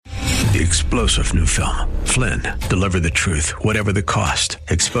The explosive new film, Flynn, Deliver the Truth, Whatever the Cost,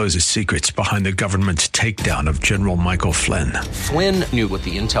 exposes secrets behind the government's takedown of General Michael Flynn. Flynn knew what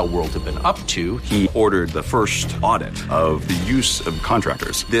the intel world had been up to. He ordered the first audit of the use of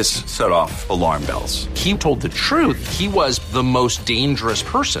contractors. This set off alarm bells. He told the truth. He was the most dangerous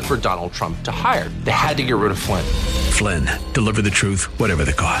person for Donald Trump to hire. They had to get rid of Flynn. Flynn, Deliver the Truth, Whatever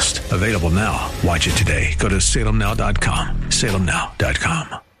the Cost. Available now. Watch it today. Go to salemnow.com.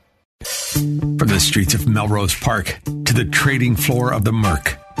 salemnow.com. From the streets of Melrose Park to the trading floor of the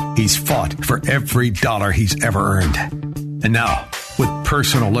Merc, he's fought for every dollar he's ever earned. And now, with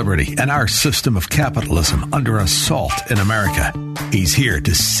personal liberty and our system of capitalism under assault in America, he's here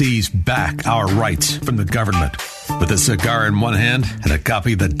to seize back our rights from the government. With a cigar in one hand and a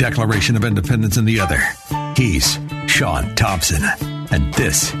copy of the Declaration of Independence in the other, he's Sean Thompson. And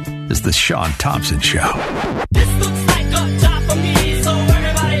this is The Sean Thompson Show. This looks like a job for me, so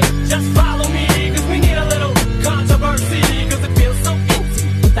everybody just follow me, because we need a little controversy, because it feels so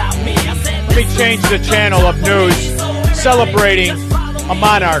empty without me. Let me change the channel of news celebrating a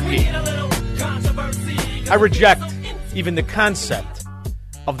monarchy. I reject even the concept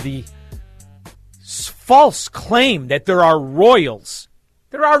of the false claim that there are royals.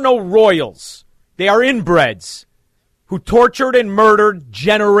 There are no royals. They are inbreds who tortured and murdered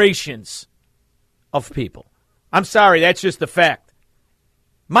generations of people. I'm sorry, that's just the fact.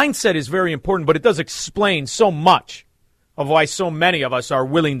 Mindset is very important, but it does explain so much of why so many of us are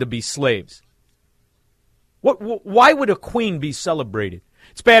willing to be slaves. Why would a queen be celebrated?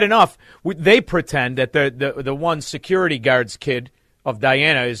 It's bad enough they pretend that the one security guard's kid of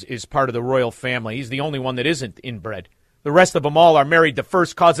Diana is part of the royal family. He's the only one that isn't inbred. The rest of them all are married to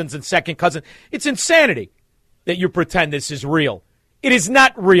first cousins and second cousins. It's insanity that you pretend this is real. It is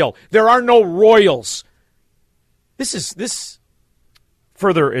not real. There are no royals. This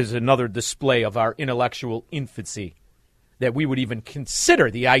further is another display of our intellectual infancy, that we would even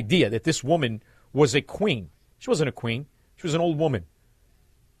consider the idea that this woman was a queen. She wasn't a queen. She was an old woman.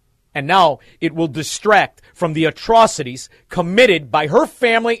 And now it will distract from the atrocities committed by her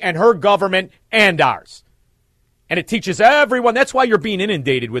family and her government and ours. And it teaches everyone. That's why you're being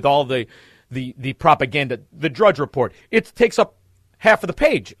inundated with all the propaganda. The Drudge Report. It takes up half of the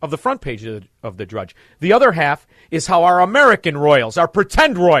page, of the front page of the Drudge. The other half is how our American royals, our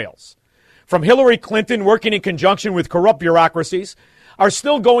pretend royals, from Hillary Clinton working in conjunction with corrupt bureaucracies, are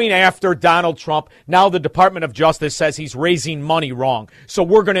still going after Donald Trump. Now the Department of Justice says he's raising money wrong, so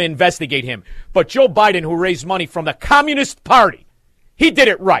we're going to investigate him. But Joe Biden, who raised money from the Communist Party, he did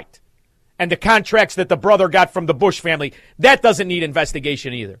it right. And the contracts that the brother got from the Bush family, that doesn't need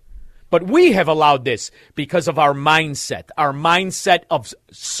investigation either. But we have allowed this because of our mindset of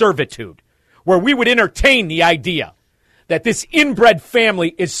servitude, where we would entertain the idea that this inbred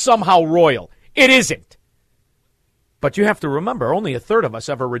family is somehow royal. It isn't. But you have to remember, only a third of us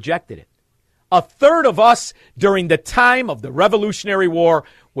ever rejected it. A third of us during the time of the Revolutionary War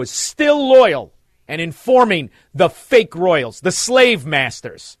was still loyal and informing the fake royals, the slave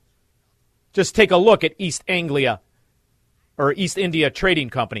masters. Just take a look at East Anglia or East India Trading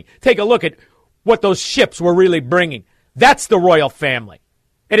Company. Take a look at what those ships were really bringing. That's the royal family.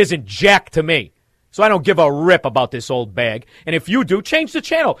 It isn't jack to me. So I don't give a rip about this old bag. And if you do, change the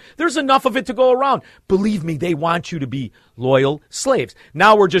channel. There's enough of it to go around. Believe me, they want you to be loyal slaves.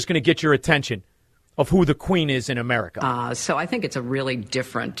 Now we're just going to get your attention of who the queen is in America. So I think it's a really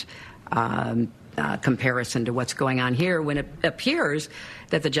different comparison to what's going on here, when it appears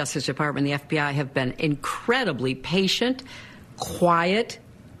that the Justice Department and the FBI have been incredibly patient, quiet,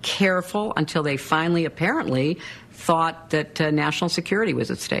 careful, until they finally apparently thought that national security was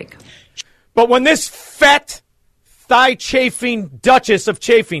at stake. But when this fat, thigh-chafing Duchess of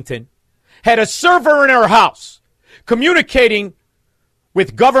Chafington had a server in her house communicating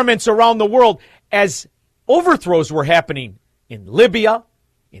with governments around the world as overthrows were happening in Libya,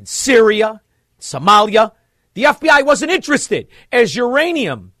 in Syria, Somalia, the FBI wasn't interested, as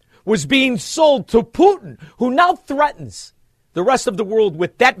uranium was being sold to Putin, who now threatens the rest of the world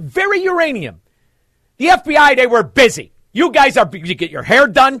with that very uranium. The FBI, they were busy. You guys you get your hair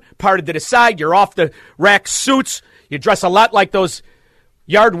done, parted to the side, you're off the rack suits, you dress a lot like those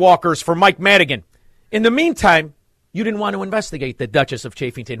yard walkers for Mike Madigan. In the meantime, you didn't want to investigate the Duchess of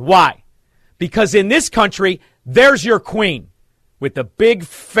Chafington. Why? Because in this country, there's your queen, with the big,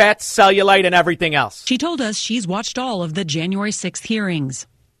 fat cellulite and everything else. She told us she's watched all of the January 6th hearings.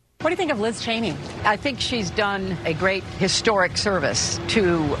 What do you think of Liz Cheney? I think she's done a great historic service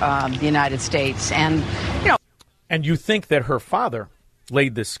to the United States. And, you know. And you think that her father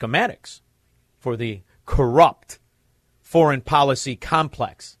laid the schematics for the corrupt foreign policy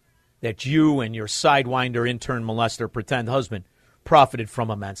complex that you and your sidewinder, intern, molester, pretend husband profited from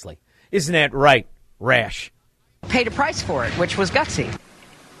immensely. Isn't that right, Rash? Paid a price for it, which was gutsy.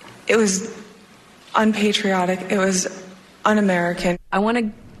 It was unpatriotic. It was un-American. I want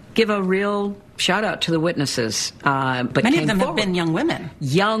to give a real shout out to the witnesses. But many of them have been young women.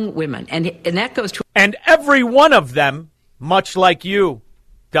 Young women. And that goes to... And every one of them, much like you,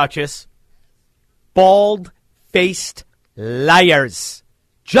 Duchess, bald-faced liars,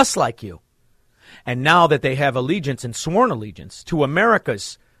 just like you. And now that they have allegiance and sworn allegiance to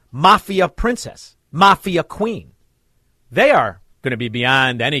America's mafia princess, mafia queen, they are going to be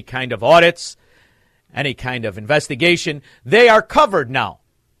beyond any kind of audits, any kind of investigation. They are covered now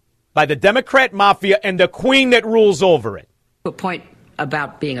by the Democrat mafia and the queen that rules over it. A point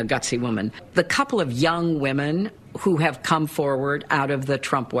about being a gutsy woman. The couple of young women who have come forward out of the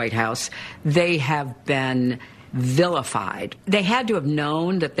Trump White House, they have been vilified. They had to have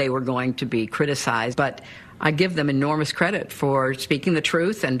known that they were going to be criticized, but I give them enormous credit for speaking the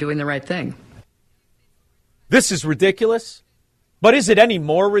truth and doing the right thing. This is ridiculous, but is it any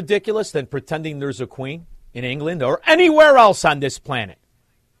more ridiculous than pretending there's a queen in England or anywhere else on this planet?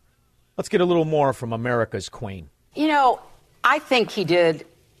 Let's get a little more from America's queen. You know, I think he did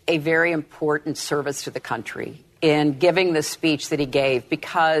a very important service to the country in giving the speech that he gave,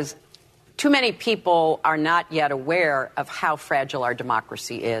 because too many people are not yet aware of how fragile our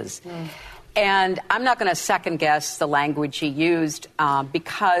democracy is. And I'm not going to second guess the language he used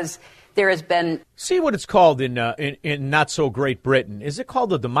because there has been... See what it's called in not so Great Britain. Is it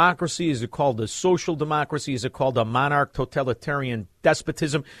called a democracy? Is it called a social democracy? Is it called a monarch totalitarian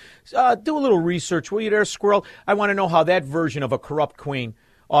despotism? Do a little research, will you there, Squirrel? I want to know how that version of a corrupt queen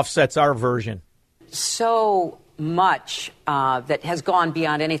offsets our version. So much that has gone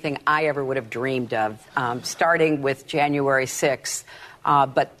beyond anything I ever would have dreamed of, starting with January 6th.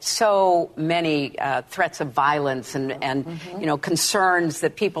 But so many threats of violence and you know, concerns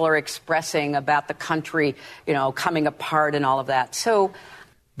that people are expressing about the country, you know, coming apart and all of that. So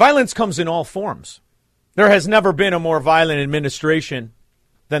violence comes in all forms. There has never been a more violent administration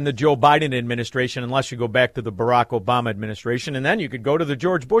than the Joe Biden administration, unless you go back to the Barack Obama administration, and then you could go to the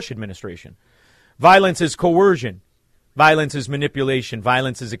George Bush administration. Violence is coercion. Violence is manipulation.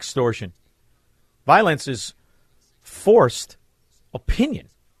 Violence is extortion. Violence is forced opinion.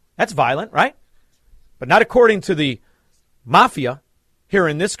 That's violent, right? But not according to the mafia here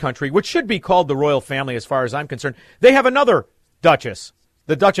in this country, which should be called the royal family as far as I'm concerned. They have another Duchess,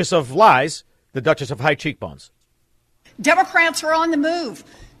 the Duchess of Lies, the Duchess of High Cheekbones. Democrats are on the move.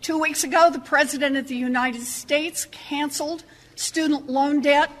 2 weeks ago, the President of the United States canceled student loan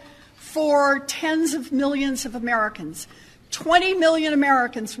debt for tens of millions of Americans. 20 million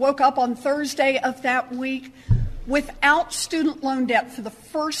Americans woke up on Thursday of that week without student loan debt for the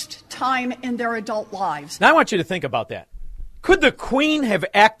first time in their adult lives. Now I want you to think about that. Could the Queen have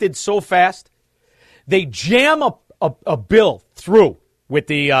acted so fast? They jam a bill through with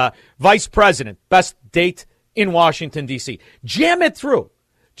the Vice President, best date in Washington, D.C. Jam it through.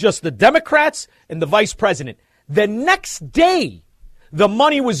 Just the Democrats and the Vice President. The next day, the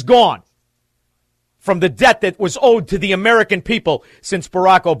money was gone from the debt that was owed to the American people since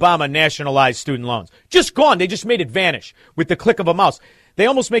Barack Obama nationalized student loans. Just gone. They just made it vanish with the click of a mouse. They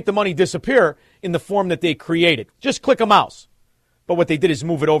almost make the money disappear in the form that they created. Just click a mouse. But what they did is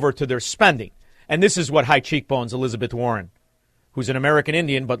move it over to their spending. And this is what High Cheekbones Elizabeth Warren, who's an American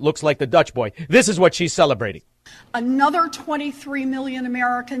Indian but looks like the Dutch boy, this is what she's celebrating. Another 23 million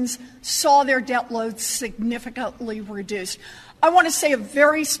Americans saw their debt loads significantly reduced. I want to say a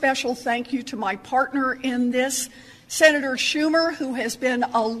very special thank you to my partner in this, Senator Schumer, who has been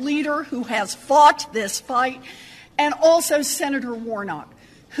a leader, who has fought this fight, and also Senator Warnock,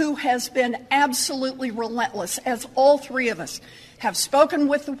 who has been absolutely relentless, as all three of us have spoken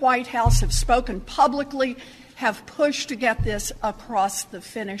with the White House, have spoken publicly, have pushed to get this across the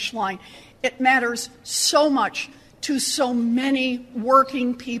finish line. It matters so much to so many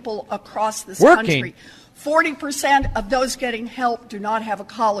working people across this country. 40% of those getting help do not have a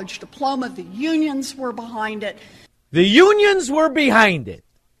college diploma. The unions were behind it. The unions were behind it.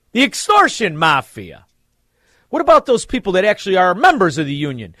 The extortion mafia. What about those people that actually are members of the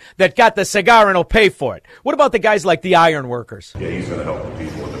union that got the cigar and will pay for it? What about the guys like the iron workers? Yeah, he's going to help the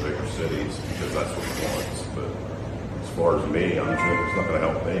people in the bigger cities because that's what he wants. But as far as me, I'm sure it's not going to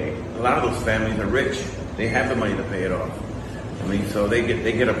help me. A lot of those families are rich. They have the money to pay it off. I mean, so they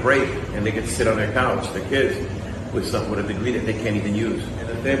get a break and they get to sit on their couch, the kids, with stuff with a degree that they can't even use. And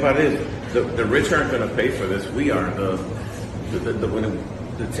the thing about it is, the rich aren't going to pay for this. We are.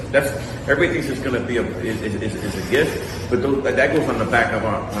 The Everybody thinks it's going to be is a gift, but that goes on the back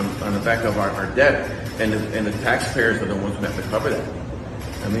of our debt, and the taxpayers are the ones who have to cover that.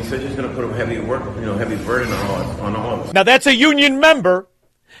 I mean, so it's just going to put a heavy burden on all of us. Now, that's a union member,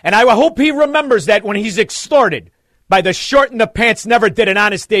 and I hope he remembers that when he's extorted by the short in the pants, never did an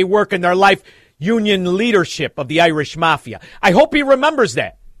honest day work in their life union leadership of the Irish Mafia. I hope he remembers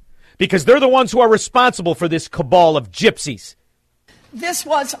that, because they're the ones who are responsible for this cabal of gypsies. This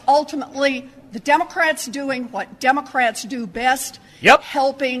was ultimately the Democrats doing what Democrats do best,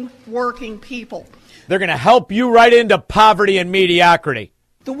 helping working people. They're going to help you right into poverty and mediocrity.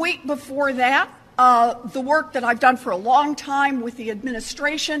 The week before that, the work that I've done for a long time with the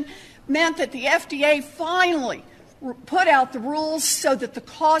administration meant that the FDA finally put out the rules so that the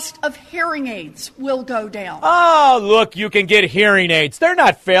cost of hearing aids will go down. Oh, look, you can get hearing aids. They're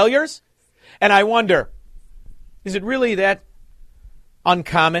not failures. And I wonder, is it really that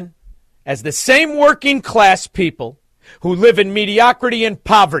uncommon as the same working class people who live in mediocrity and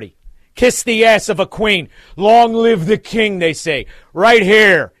poverty kiss the ass of a queen? Long live the king, they say. Right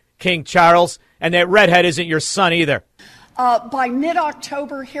here, King Charles. And that redhead isn't your son either. By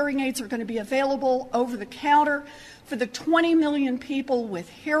mid-October, hearing aids are going to be available over the counter for the 20 million people with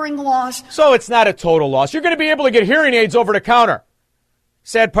hearing loss. So it's not a total loss. You're going to be able to get hearing aids over the counter.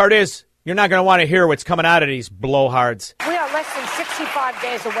 Sad part is, you're not going to want to hear what's coming out of these blowhards. We are less than 65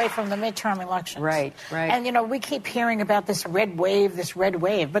 days away from the midterm elections. Right. And, we keep hearing about this red wave,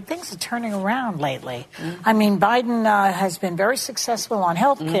 but things are turning around lately. Mm-hmm. I mean, Biden has been very successful on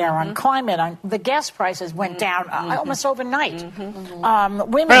health care, on climate, the gas prices went down almost overnight.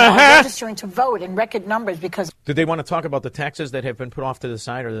 Mm-hmm. Women are registering to vote in record numbers because... Did they want to talk about the taxes that have been put off to the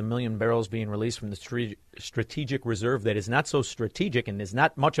side, or the 1 million barrels being released from the strategic reserve that is not so strategic and is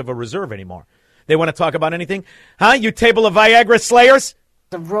not much of a reserve anymore? They want to talk about anything? Huh, you table of Viagra slayers?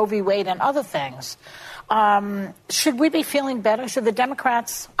 The Roe v. Wade and other things. Should we be feeling better? Should the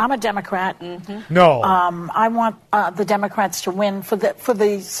Democrats... I'm a Democrat. Mm-hmm. No. I want the Democrats to win for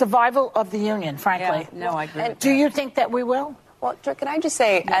the survival of the union, frankly. Yeah, no, I agree. Do you think that we will? Well, can I just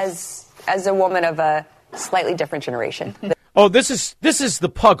say, as a woman of a slightly different generation... Oh, this is the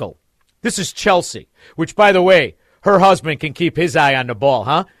Puggle. This is Chelsea, which, by the way, her husband can keep his eye on the ball,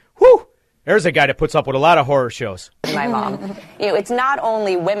 huh? Whew! There's a guy that puts up with a lot of horror shows. My mom. It's not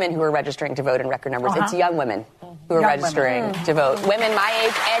only women who are registering to vote in record numbers. It's young women who are registering to vote. Women my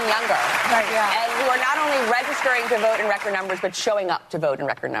age and younger. Right, yeah. And who are not only registering to vote in record numbers, but showing up to vote in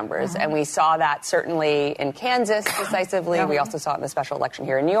record numbers. And we saw that certainly in Kansas decisively. We also saw it in the special election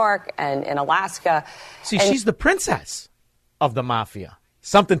here in New York and in Alaska. See, she's the princess of the mafia.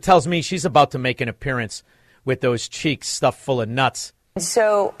 Something tells me she's about to make an appearance with those cheeks stuffed full of nuts.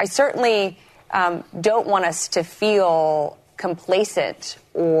 So I certainly don't want us to feel complacent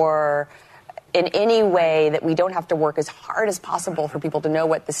or in any way that we don't have to work as hard as possible for people to know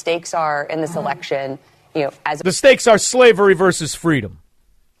what the stakes are in this election. The stakes are slavery versus freedom,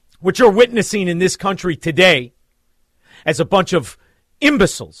 which you're witnessing in this country today as a bunch of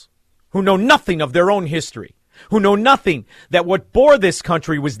imbeciles who know nothing of their own history, who know nothing that what bore this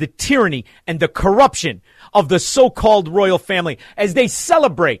country was the tyranny and the corruption of the so-called royal family as they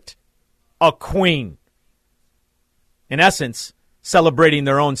celebrate a queen. In essence, celebrating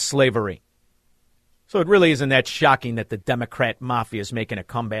their own slavery. So it really isn't that shocking that the Democrat mafia is making a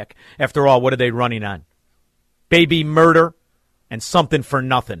comeback. After all, what are they running on? Baby murder and something for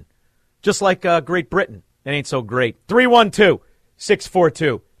nothing. Just like Great Britain. It ain't so great.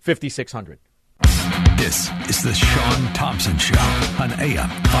 312-642-5600. This is the Sean Thompson Show on AM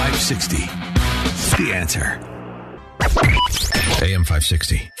 560. The Answer. AM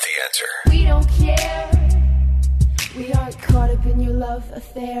 560. The Answer. We don't care. We aren't caught up in your love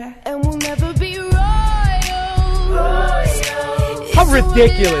affair, and we'll never be royal. How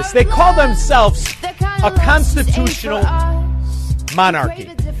ridiculous. They call themselves a constitutional monarchy.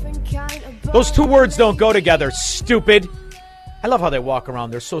 Those two words don't go together, stupid. I love how they walk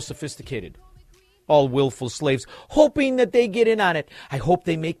around. They're so sophisticated. All willful slaves, hoping that they get in on it. I hope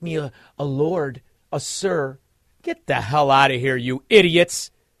they make me a lord, a sir. Get the hell out of here, you idiots.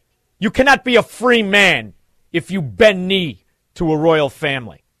 You cannot be a free man if you bend knee to a royal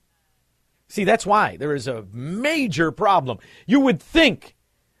family. See, that's why there is a major problem. You would think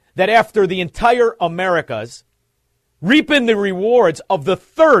that after the entire Americas reaping the rewards of the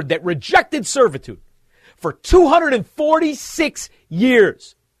third that rejected servitude for 246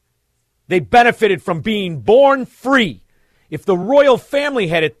 years, they benefited from being born free. If the royal family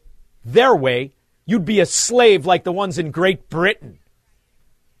had it their way, you'd be a slave like the ones in Great Britain.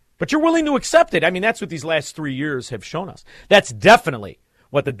 But you're willing to accept it. I mean, that's what these last 3 years have shown us. That's definitely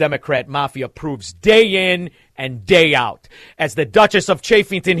what the Democrat mafia proves day in and day out, as the Duchess of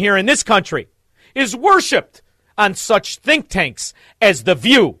Chafington here in this country is worshipped on such think tanks as The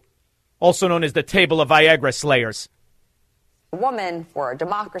View, also known as the Table of Viagra Slayers. Woman, for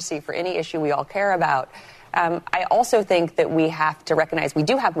democracy, for any issue we all care about. I also think that we have to recognize we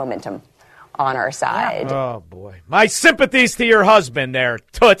do have momentum on our side. Oh, boy. My sympathies to your husband there,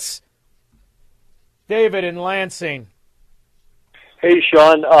 Toots. David in Lansing. Hey,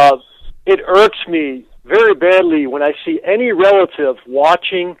 Sean. It irks me very badly when I see any relative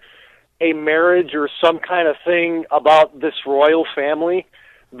watching a marriage or some kind of thing about this royal family.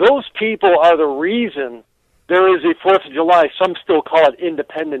 Those people are the reason there is a 4th of July. Some still call it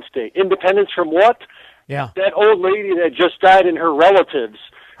Independence Day. Independence from what? Yeah. That old lady that just died and her relatives.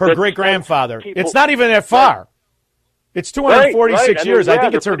 Her great-grandfather. It's not even that far. It's 246 right. years. I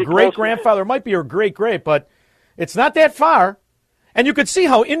think it's her great-grandfather. It might be her great-great, but it's not that far. And you could see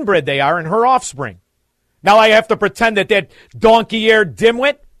how inbred they are in her offspring. Now I have to pretend that donkey-eared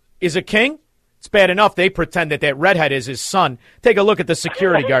dimwit is a king? It's bad enough they pretend that redhead is his son. Take a look at the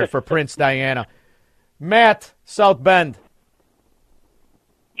security guard for Prince Diana. Matt, South Bend.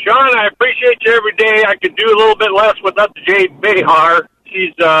 Sean, I appreciate you every day. I could do a little bit less without the Jade Behar.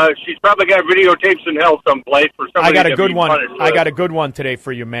 She's probably got videotapes in hell someplace for somebody. I got a good one. I got a good one today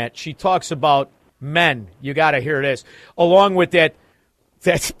for you, Matt. She talks about men. You got to hear this. Along with that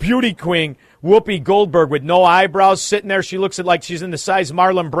beauty queen, Whoopi Goldberg, with no eyebrows, sitting there. She looks like she's in the size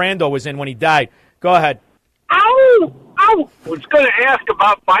Marlon Brando was in when he died. Go ahead. Ow! I was going to ask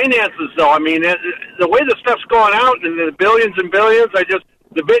about finances, though. I mean, the way the stuff's going out and the billions and billions,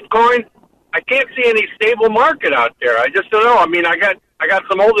 the Bitcoin, I can't see any stable market out there. I just don't know. I mean, I got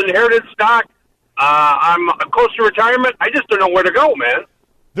some old inherited stock. I'm close to retirement. I just don't know where to go, man.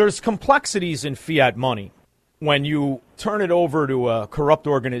 There's complexities in fiat money when you turn it over to a corrupt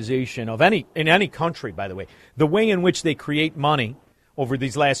organization in any country, by the way. The way in which they create money over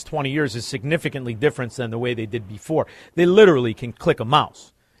these last 20 years is significantly different than the way they did before. They literally can click a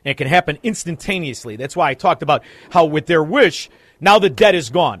mouse. And it can happen instantaneously. That's why I talked about how with their wish, now the debt is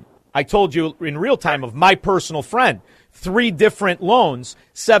gone. I told you in real time of my personal friend, 3 different loans,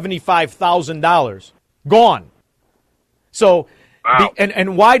 $75,000 gone. So, wow.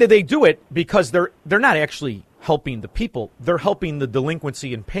 And why do they do it? Because they're not actually helping the people. They're helping the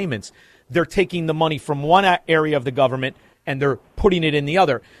delinquency in payments. They're taking the money from one area of the government and they're putting it in the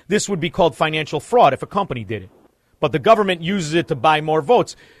other. This would be called financial fraud if a company did it. But the government uses it to buy more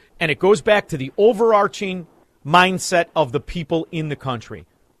votes. And it goes back to the overarching mindset of the people in the country.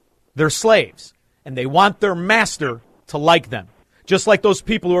 They're slaves, and they want their master to like them. Just like those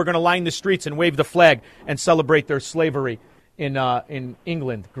people who are going to line the streets and wave the flag and celebrate their slavery in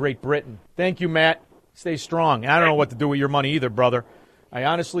England, Great Britain. Thank you, Matt. Stay strong. And I don't know what to do with your money either, brother. I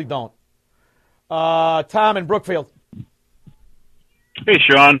honestly don't. Tom in Brookfield. Hey,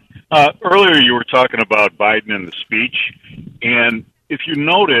 Sean. Earlier you were talking about Biden and the speech, and if you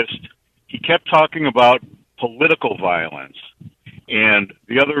noticed, he kept talking about political violence. And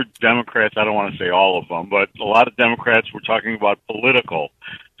the other Democrats, I don't want to say all of them, but a lot of Democrats were talking about political,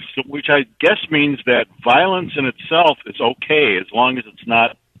 which I guess means that violence in itself is okay as long as it's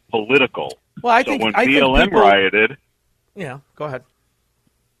not political. Well, I so think when I BLM think people, rioted, yeah, go ahead.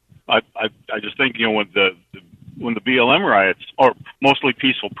 I just think when the BLM riots or mostly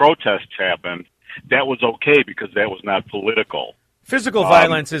peaceful protests happened, that was okay because that was not political. Physical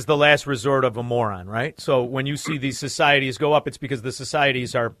violence is the last resort of a moron, right? So when you see these societies go up, it's because the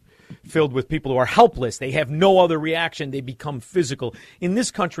societies are filled with people who are helpless. They have no other reaction. They become physical. In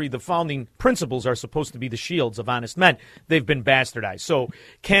this country, the founding principles are supposed to be the shields of honest men. They've been bastardized. So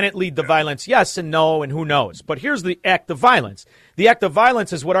can it lead to violence? Yes and no, and who knows? But here's the act of violence. The act of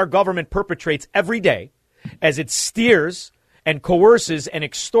violence is what our government perpetrates every day as it steers and coerces and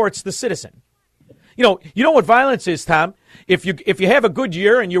extorts the citizen. You know what violence is, Tom? If you have a good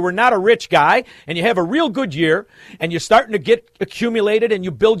year and you were not a rich guy and you have a real good year and you're starting to get accumulated and you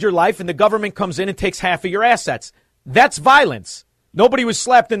build your life and the government comes in and takes half of your assets, that's violence. Nobody was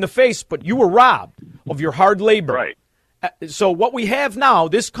slapped in the face, but you were robbed of your hard labor. Right. So what we have now,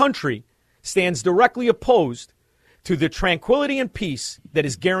 this country, stands directly opposed to the tranquility and peace that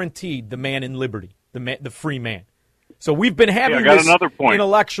is guaranteed the man in liberty, the free man. So we've been having this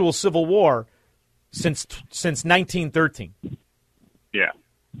intellectual civil war since 1913. Yeah.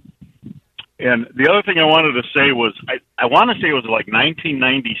 And the other thing I wanted to say was, I want to say it was like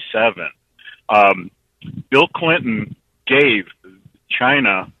 1997. Bill Clinton gave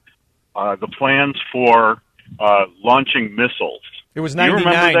China the plans for launching missiles. It was Do you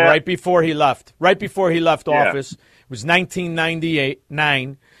remember 99, that? right before he left. Right before he left Yeah. office. It was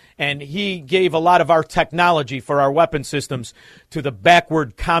 1999, and he gave a lot of our technology for our weapon systems to the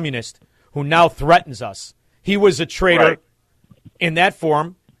backward communist who now threatens us. He was a traitor Right. in that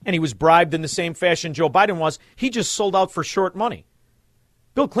form, and he was bribed in the same fashion Joe Biden was. He just sold out for short money.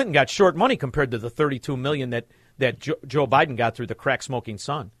 Bill Clinton got short money compared to the $32 million that Joe Biden got through the crack-smoking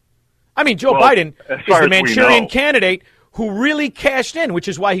son. I mean, Joe Well, Biden as is far the as we Manchurian know. candidate who really cashed in, which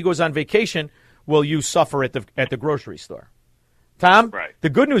is why he goes on vacation while you suffer at the grocery store. Tom, Right. the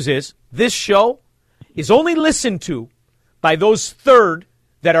good news is this show is only listened to by those third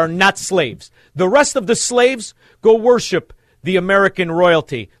that are not slaves. The rest of the slaves go worship the American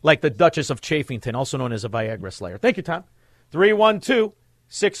royalty, like the Duchess of Chaffington, also known as a Viagra slayer. Thank you, Tom.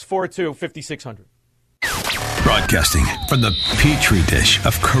 312-642-5600. Broadcasting from the petri dish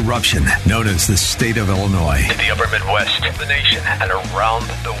of corruption known as the state of Illinois. In the upper Midwest, the nation, and around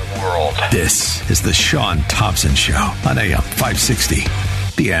the world. This is the Sean Thompson Show on AM 560.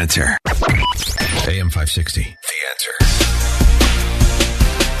 The Answer. AM 560. The Answer.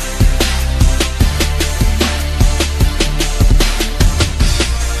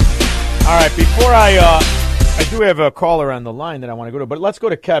 All right, before I do have a caller on the line that I want to go to, but let's go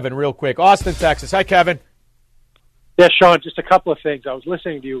to Kevin real quick. Austin, Texas. Hi, Kevin. Yeah, Sean, just a couple of things. I was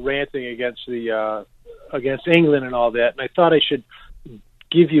listening to you ranting against England and all that, and I thought I should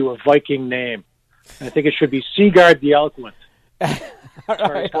give you a Viking name. I think it should be Sigurd the Eloquent.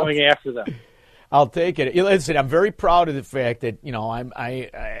 Right, going after them. I'll take it. Listen, I'm very proud of the fact that I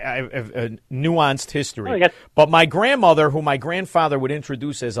have a nuanced history. Oh, you got- But my grandmother, who my grandfather would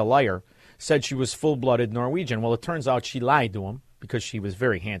introduce as a liar, said she was full-blooded Norwegian. Well, it turns out she lied to him because she was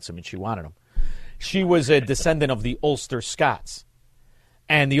very handsome and she wanted him. She was a descendant of the Ulster Scots,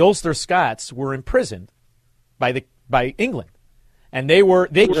 and the Ulster Scots were imprisoned by England. And they were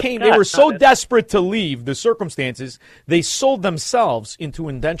so desperate to leave the circumstances, they sold themselves into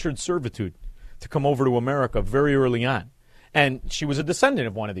indentured servitude to come over to America very early on. And she was a descendant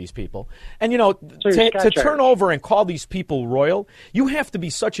of one of these people. And, to turn over and call these people royal, you have to be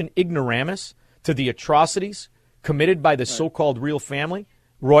such an ignoramus to the atrocities committed by the so-called royal family.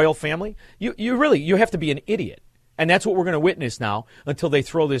 You have to be an idiot. And that's what we're going to witness now until they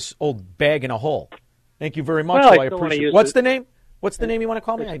throw this old bag in a hole. Thank you very much. Well, I I still wanna appreciate it. use What's it. the name? What's the name you want to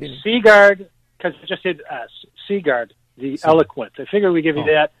call me? I didn't. Sigurd, because it just said Sigurd the Eloquent. I figured we'd give you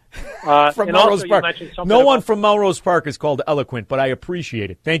that. From and Melrose also Park. You mentioned something No one about- from Melrose Park is called eloquent, but I appreciate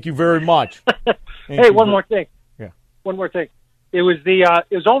it. Thank you very much. Hey, one more thing. Yeah. One more thing. It was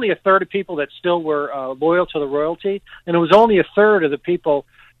only a third of people that still were loyal to the royalty, and it was only a third of the people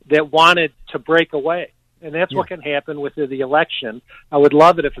that wanted to break away. And that's what can happen with the election. I would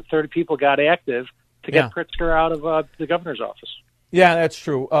love it if a third of people got active to get Pritzker out of the governor's office. Yeah, that's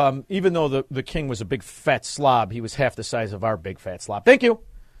true. Even though the king was a big fat slob, he was half the size of our big fat slob. Thank you.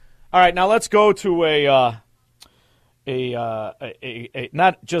 All right, now let's go to a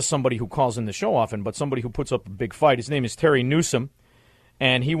not just somebody who calls in the show often, but somebody who puts up a big fight. His name is Terry Newsom,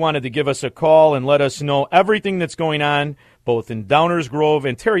 and he wanted to give us a call and let us know everything that's going on, both in Downers Grove.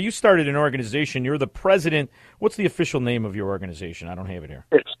 And Terry, you started an organization. You're the president. What's the official name of your organization? I don't have it here.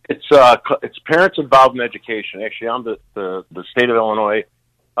 It's Parents Involved in Education. Actually, I'm the state of Illinois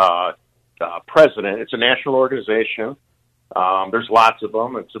president. It's a national organization. There's lots of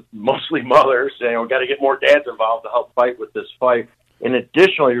them. It's mostly mothers. We got to get more dads involved to help fight with this fight. And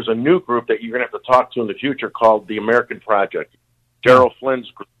additionally, there's a new group that you're going to have to talk to in the future called the American Project. Gerald Flynn's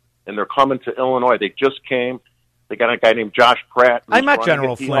group, and they're coming to Illinois. They just came. They got a guy named Josh Pratt. I met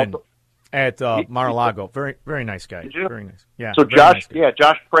General Flynn at Mar-a-Lago. Very, very nice guy. Very nice. Yeah. So very nice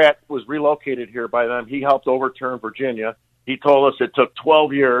Josh Pratt was relocated here by them. He helped overturn Virginia. He told us it took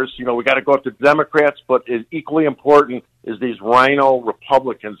 12 years. We got to go up to Democrats, but equally important is these rhino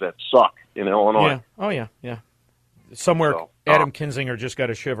Republicans that suck in Illinois. Yeah. Oh, yeah. Somewhere Adam Kinzinger just got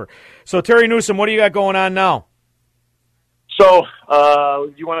a shiver. So, Terry Newsom, what do you got going on now? So,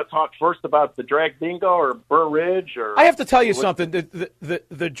 you want to talk first about the drag bingo or Burr Ridge? Or I have to tell you something.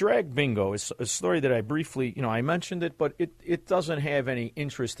 The drag bingo is a story that I briefly, I mentioned it, but it doesn't have any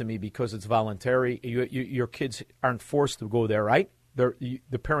interest to me because it's voluntary. Your kids aren't forced to go there, right? The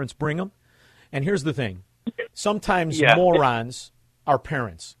parents bring them. And here's the thing. Sometimes morons are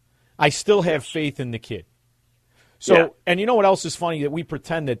parents. I still have faith in the kid. So, and you know what else is funny? That we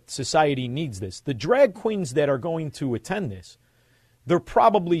pretend that society needs this. The drag queens that are going to attend this, they're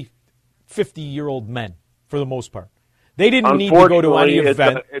probably 50-year-old men for the most part. They didn't need to go to any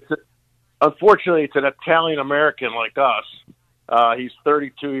event. Unfortunately, it's an Italian-American like us He's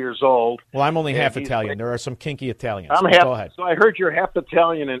 32 years old. Well, I'm only half Italian. There are some kinky Italians. I'm half. Go ahead. So I heard you're half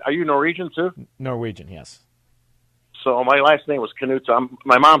Italian, and are you Norwegian too? Norwegian, yes. So my last name was Canuta.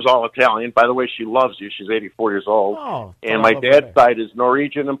 My mom's all Italian. By the way, she loves you. She's 84 years old. Oh, and my dad's side is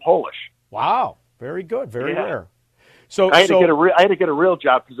Norwegian and Polish. Wow, very good, very Yeah. rare. So I had to get a real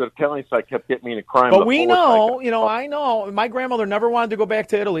job because the Italian side kept getting me into crime. But we know, I know. My grandmother never wanted to go back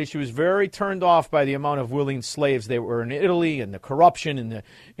to Italy. She was very turned off by the amount of willing slaves they were in Italy and the corruption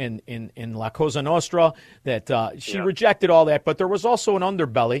in La Cosa Nostra. That she rejected all that. But there was also an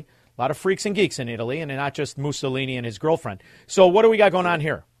underbelly, a lot of freaks and geeks in Italy, and not just Mussolini and his girlfriend. So what do we got going on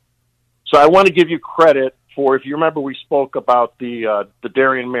here? So I want to give you credit for, if you remember, we spoke about the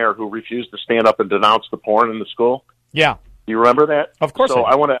Darien mayor who refused to stand up and denounce the porn in the school. Yeah. You remember that? Of course. So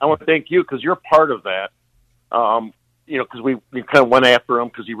I want to thank you because you're part of that. Because we kind of went after him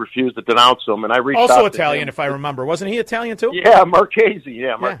because he refused to denounce him, and I reached also out Italian, to him. if I remember. Wasn't he Italian too? Yeah, Marchese.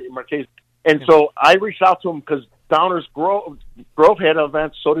 Yeah, Marchese. And so I reached out to him because Downers Grove had an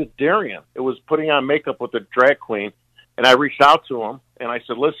event. So did Darien. It was putting on makeup with the drag queen, and I reached out to him and I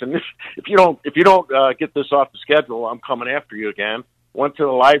said, "Listen, if you don't get this off the schedule, I'm coming after you again." Went to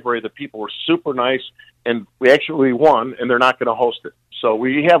the library. The people were super nice, and we actually won. And they're not going to host it, so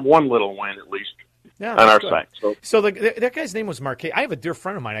we have one little win at least on our side. So that guy's name was Marchese. I have a dear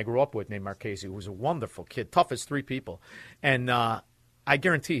friend of mine I grew up with named Marchese, who was a wonderful kid, tough as three people, and I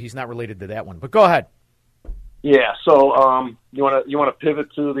guarantee he's not related to that one. But go ahead. Yeah. So you want to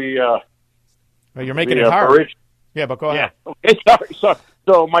pivot to the? You're making it hard. Burridge? Yeah, but go ahead. Okay, sorry.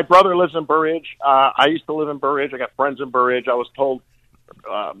 So my brother lives in Burridge. I used to live in Burridge. I got friends in Burridge. I was told,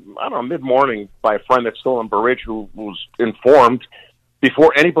 I don't know, mid-morning by a friend that's still in Burridge who was informed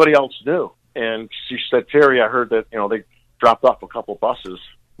before anybody else knew. And she said, "Terry, I heard that they dropped off a couple buses."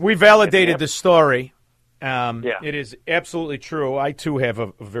 We validated the story. It is absolutely true. I, too, have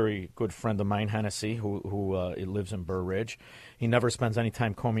a very good friend of mine, Hennessy, who lives in Burridge. He never spends any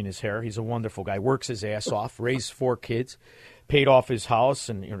time combing his hair. He's a wonderful guy, works his ass off, raised 4 kids, paid off his house,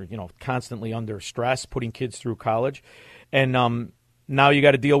 and constantly under stress, putting kids through college. And now you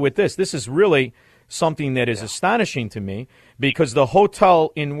got to deal with this. This is really something that is astonishing to me because the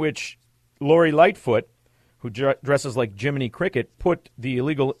hotel in which Lori Lightfoot, who dresses like Jiminy Cricket, put the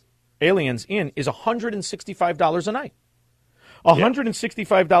illegal aliens in is $165 a night.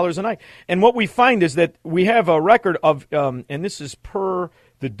 $165 a night. And what we find is that we have a record of, and this is per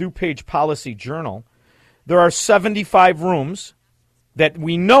the DuPage Policy Journal, there are 75 rooms that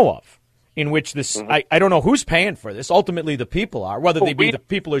we know of in which this, I don't know who's paying for this. Ultimately, the people are, whether they be the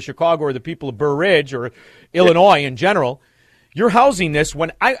people of Chicago or the people of Burridge or Illinois in general. You're housing this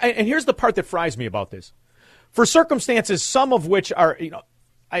when and here's the part that fries me about this. For circumstances, some of which are,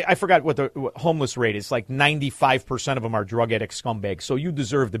 I forgot what the homeless rate is. Like 95% of them are drug addict scumbags, so you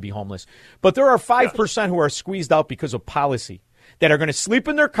deserve to be homeless. But there are 5% who are squeezed out because of policy, that are going to sleep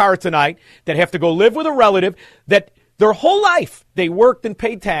in their car tonight, that have to go live with a relative, that their whole life they worked and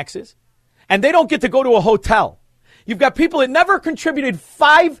paid taxes, and they don't get to go to a hotel. You've got people that never contributed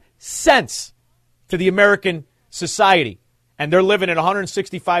 5 cents to the American society, and they're living in a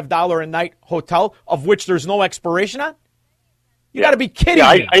 $165 a night hotel, of which there's no expiration on? You got to be kidding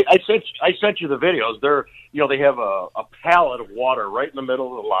me. I sent you the videos. They have a pallet of water right in the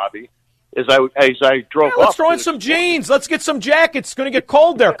middle of the lobby. As I drove up, let's throw in some jeans. Let's get some jackets. It's going to get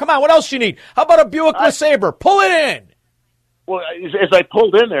cold there. Come on, what else you need? How about a Buick LeSabre? Pull it in. Well, as I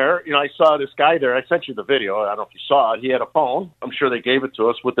pulled in there, I saw this guy there. I sent you the video. I don't know if you saw it. He had a phone. I'm sure they gave it to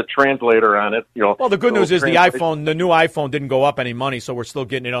us with the translator on it. Well, the good news is the new iPhone didn't go up any money, so we're still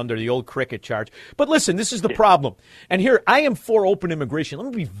getting it under the old Cricket charge. But listen, this is the problem. And here, I am for open immigration.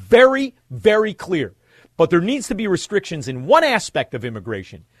 Let me be very, very clear. But there needs to be restrictions in one aspect of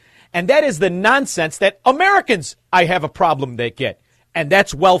immigration, and that is the nonsense that Americans, I have a problem they get, and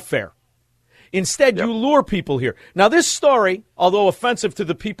that's welfare. Instead, you lure people here. Now, this story, although offensive to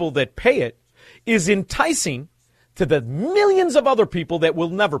the people that pay it, is enticing to the millions of other people that will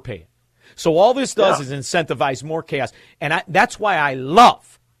never pay it. So all this does is incentivize more chaos. And that's why I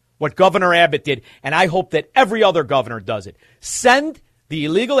love what Governor Abbott did, and I hope that every other governor does it. Send the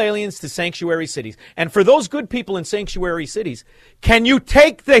illegal aliens to sanctuary cities. And for those good people in sanctuary cities, can you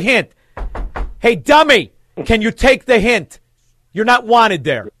take the hint? Hey, dummy, can you take the hint? You're not wanted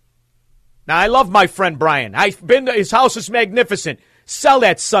there. Now, I love my friend Brian. I've been to his house. Is magnificent. Sell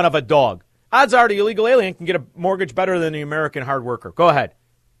that son of a dog. Odds are the illegal alien can get a mortgage better than the American hard worker. Go ahead.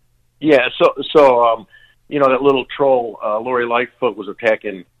 Yeah, so that little troll, Lori Lightfoot, was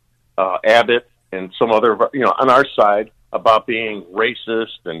attacking Abbott and some other, on our side. about being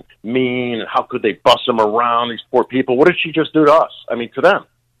racist and mean and how could they bust them around, these poor people. What did she just do to us? I mean, to them.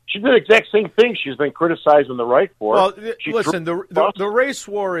 She did the exact same thing she's been criticizing the right for. Well, listen, the race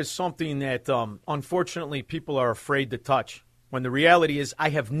war is something that, unfortunately, people are afraid to touch, when the reality is I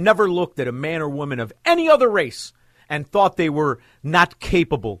have never looked at a man or woman of any other race and thought they were not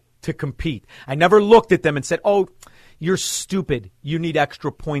capable to compete. I never looked at them and said, oh, you're stupid. You need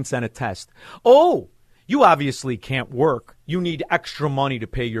extra points on a test. Oh, you obviously can't work. You need extra money to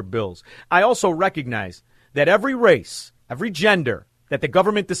pay your bills. I also recognize that every race, every gender that the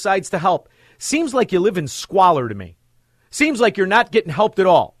government decides to help seems like you live in squalor to me. Seems like you're not getting helped at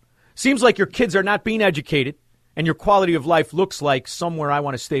all. Seems like your kids are not being educated and your quality of life looks like somewhere I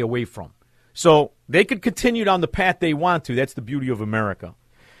want to stay away from. So they could continue down the path they want to. That's the beauty of America.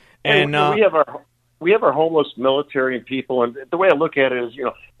 And we have our homeless military and people, and the way I look at it is,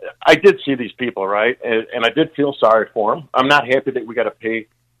 I did see these people, right, and I did feel sorry for them. I'm not happy that we got to pay,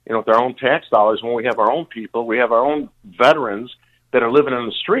 with their own tax dollars when we have our own people. We have our own veterans that are living on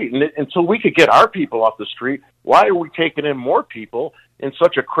the street, and until we could get our people off the street, why are we taking in more people in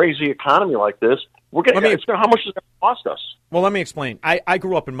such a crazy economy like this? How much is it going to cost us? Well, let me explain. I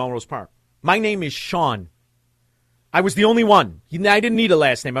grew up in Melrose Park. My name is Sean. I was the only one. I didn't need a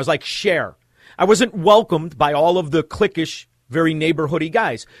last name. I was like Cher. I wasn't welcomed by all of the cliquish, very neighborhoody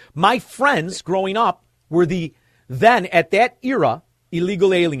guys. My friends growing up were then at that era,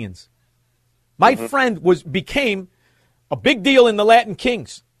 illegal aliens. My friend became a big deal in the Latin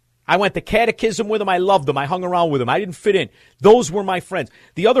Kings. I went to catechism with them. I loved them. I hung around with them. I didn't fit in. Those were my friends.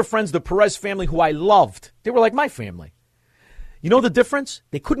 The other friends, the Perez family, who I loved, they were like my family. You know the difference?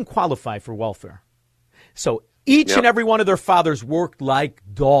 They couldn't qualify for welfare. So each and every one of their fathers worked like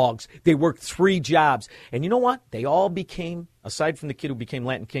dogs. They worked 3 jobs. And you know what? They all became, aside from the kid who became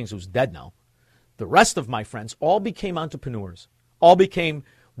Latin Kings, who's dead now, the rest of my friends all became entrepreneurs, all became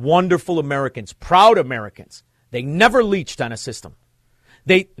wonderful Americans, proud Americans. They never leached on a system.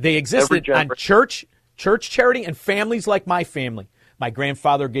 They existed on church charity, and families like my family. My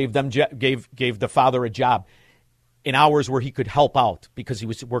grandfather gave the father a job in hours where he could help out because he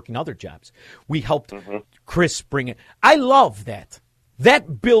was working other jobs. We helped Chris bring it. I love that.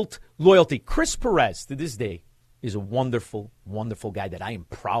 That built loyalty. Chris Perez, to this day, is a wonderful, wonderful guy that I am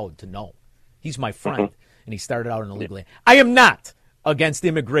proud to know. He's my friend, and he started out in illegal. I am not against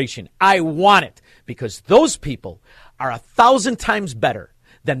immigration. I want it because those people are 1,000 times better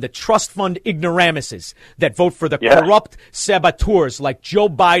than the trust fund ignoramuses that vote for the corrupt saboteurs like Joe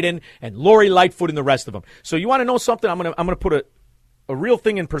Biden and Lori Lightfoot and the rest of them. So you want to know something? I'm gonna put a real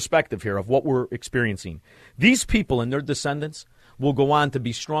thing in perspective here of what we're experiencing. These people and their descendants will go on to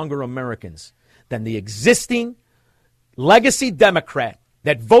be stronger Americans than the existing legacy Democrat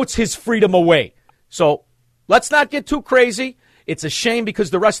that votes his freedom away. So let's not get too crazy. It's a shame because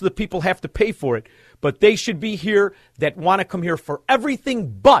the rest of the people have to pay for it. But they should be here that want to come here for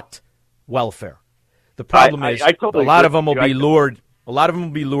everything but welfare. The problem is a lot of them will be lured. A lot of them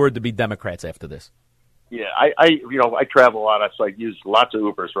will be lured to be Democrats after this. Yeah, I travel a lot, so I use lots of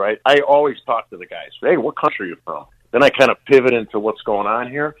Ubers, right? I always talk to the guys. Hey, what country are you from? Then I kind of pivot into what's going on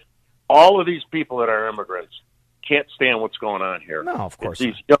here. All of these people that are immigrants can't stand what's going on here. No, of course.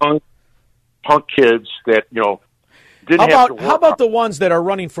 It's these young punk kids that How about the ones that are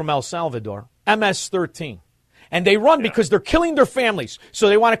running from El Salvador, MS-13, and they run because they're killing their families, so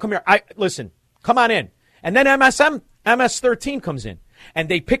they want to come here. Listen, come on in, and then MS-13 comes in, and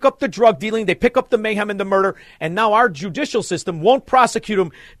they pick up the drug dealing, they pick up the mayhem and the murder, and now our judicial system won't prosecute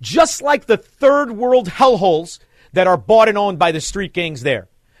them, just like the third world hellholes that are bought and owned by the street gangs there.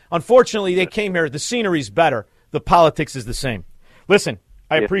 Unfortunately, they came here. The scenery's better. The politics is the same. Listen,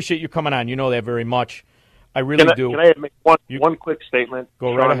 I appreciate you coming on. You know that very much. I really do. Can I make one quick statement?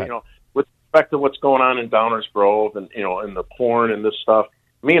 Go right ahead. With respect to what's going on in Downers Grove and and the porn and this stuff,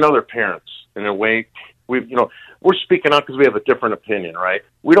 me and other parents, in a way, we're speaking out because we have a different opinion, right?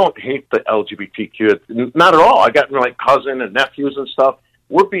 We don't hate the LGBTQ, not at all. I got cousin and nephews and stuff.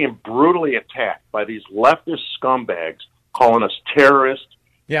 We're being brutally attacked by these leftist scumbags calling us terrorists.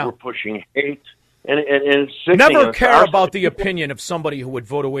 Yeah, we're pushing hate. And it's never care about the opinion of somebody who would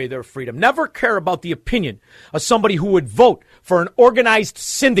vote away their freedom. Never care about the opinion of somebody who would vote for an organized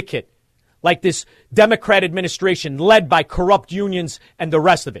syndicate like this Democrat administration led by corrupt unions and the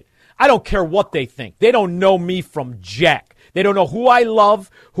rest of it. I don't care what they think. They don't know me from jack. They don't know who I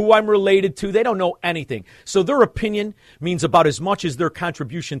love, who I'm related to. They don't know anything. So their opinion means about as much as their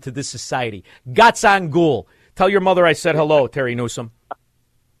contribution to this society. Gatsangul. Tell your mother I said hello, Terry Newsom.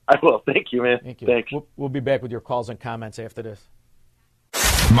 I will. Thank you, man. Thank you. Thanks. We'll be back with your calls and comments after this.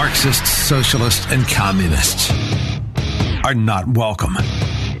 Marxists, socialists, and communists. are not welcome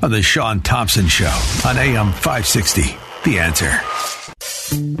on The Sean Thompson Show on AM 560. The Answer.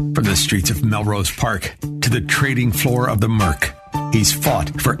 From the streets of Melrose Park to the trading floor of the Merc, he's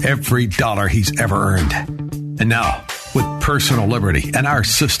fought for every dollar he's ever earned. And now, with personal liberty and our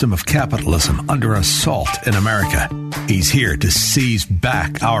system of capitalism under assault in America, he's here to seize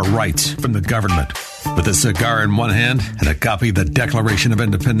back our rights from the government. With a cigar in one hand and a copy of the Declaration of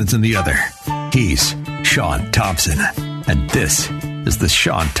Independence in the other, he's Sean Thompson. And this is The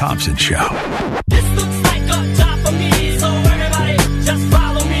Sean Thompson Show. This looks like a job for me, so everybody just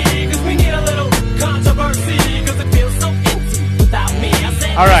follow me, because we need a little controversy, because it feels so empty without me. I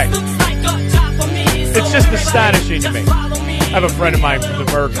said, all right. This looks like a job for me, so it's just astonishing to me. I have a friend of mine from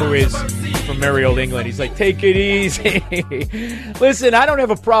the Merc who is from merry old England. He's like, take it easy. Listen, I don't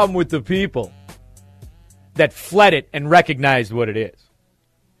have a problem with the people that fled it and recognized what it is.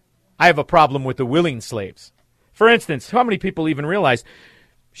 I have a problem with the willing slaves. For instance, how many people even realize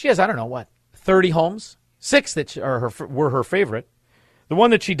she has, 30 homes? 6 that were her favorite. The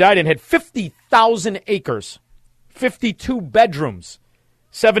one that she died in had 50,000 acres, 52 bedrooms,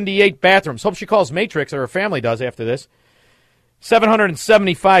 78 bathrooms. Hope she calls Matrix, or her family does after this.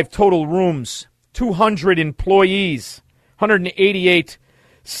 775 total rooms, 200 employees, 188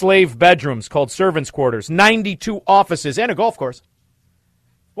 slave bedrooms called servants' quarters, 92 offices, and a golf course.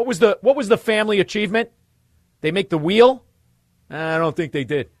 What was the family achievement? They make the wheel? I don't think they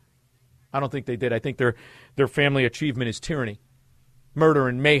did. I think their family achievement is tyranny, murder,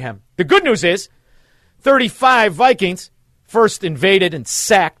 and mayhem. The good news is 35 Vikings first invaded and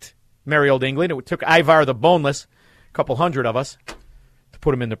sacked merry old England. It took Ivar the Boneless, a couple hundred of us, to put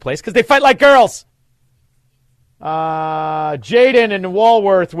them in their place because they fight like girls. Jaden in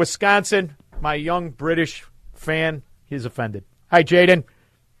Walworth, Wisconsin, my young British fan, he's offended. Hi, Jaden.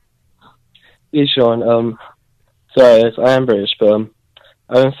 Hey, Sean. Sorry, I am British, but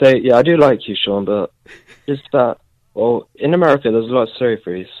I would say, yeah, I do like you, Sean, but just that, well, in America, there's a lot of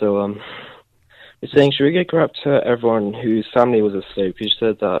slavery, so you're saying, should we get up to everyone whose family was a slave? You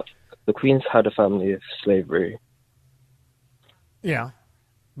said that the Queens had a family of slavery. Yeah.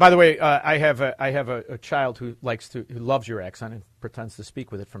 By the way, I have a child who loves your accent and pretends to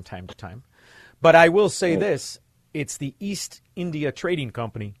speak with it from time to time. But I will say this: it's the East India Trading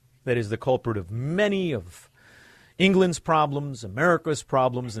Company that is the culprit of many of England's problems, America's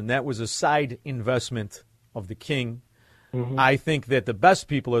problems, and that was a side investment of the king. Mm-hmm. I think that the best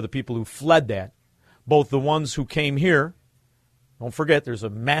people are the people who fled that, both the ones who came here. Don't forget, there's a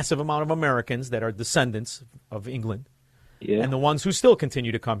massive amount of Americans that are descendants of England. Yeah. And the ones who still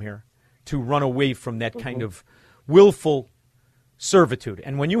continue to come here to run away from that kind of willful servitude.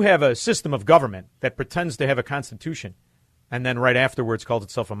 And when you have a system of government that pretends to have a constitution and then right afterwards calls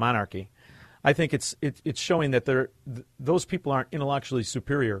itself a monarchy, I think it's showing that those people aren't intellectually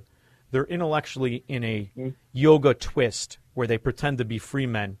superior. They're intellectually in a yoga twist where they pretend to be free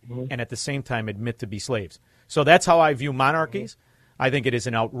men and at the same time admit to be slaves. So that's how I view monarchies. I think it is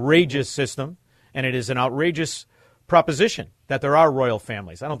an outrageous system, and it is an outrageous proposition that there are royal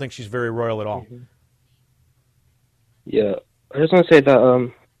families. I don't think she's very royal at all. Yeah, I just want to say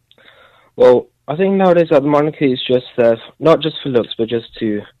that, well, I think nowadays that the monarchy is just there, not just for looks, but just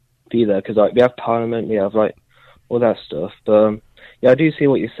to be there, because we have parliament, we have all that stuff. But yeah, I do see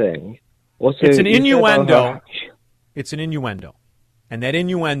what you're saying. Also, it's an innuendo. It's an innuendo, and that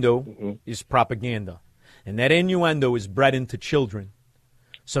innuendo is propaganda, and that innuendo is bred into children,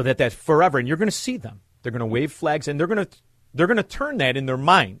 so that forever. And you're going to see them. They're going to wave flags, and they're going to turn that in their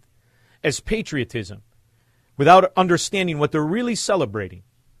mind as patriotism, without understanding what they're really celebrating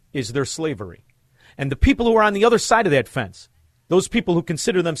is their slavery. And the people who are on the other side of that fence, those people who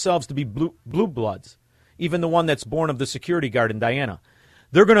consider themselves to be blue bloods, even the one that's born of the security guard in Diana,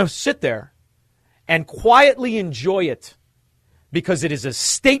 they're going to sit there and quietly enjoy it because it is a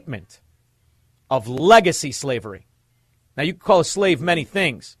statement of legacy slavery. Now, you can call a slave many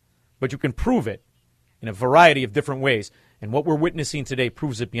things, but you can prove it in a variety of different ways. And what we're witnessing today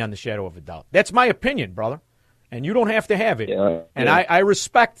proves it beyond the shadow of a doubt. That's my opinion, brother. And you don't have to have it. Yeah, and yeah. I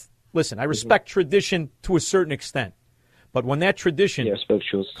respect tradition to a certain extent. But when that tradition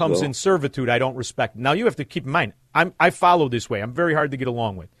comes in servitude, I don't respect it. Now, you have to keep in mind, I follow this way. I'm very hard to get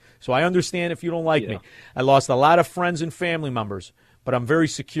along with. So I understand if you don't like me. I lost a lot of friends and family members, but I'm very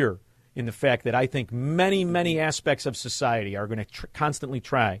secure in the fact that I think many, many aspects of society are going to constantly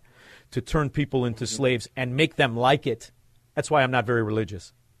try to turn people into slaves and make them like it. That's why I'm not very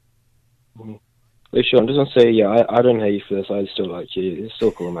religious. Wait, Sean, just want to say, I don't hate you for this. I still like you. It's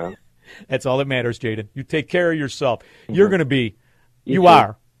so cool, man. That's all that matters, Jaden. You take care of yourself. You're going to be, you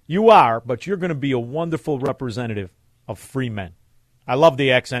are, but you're going to be a wonderful representative of free men. I love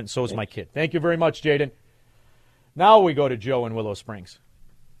the accent, so is my kid. Thank you very much, Jaden. Now we go to Joe in Willow Springs.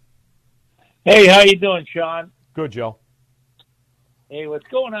 Hey, how you doing, Sean? Good, Joe. Hey, what's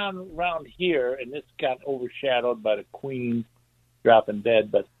going on around here, and this got overshadowed by the Queen dropping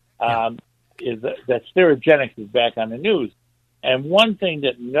dead, but is that Sterigenics is back on the news. And one thing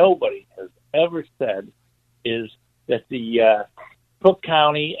that nobody has ever said is that the Cook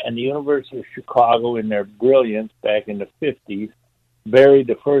County and the University of Chicago, in their brilliance back in the 50s, buried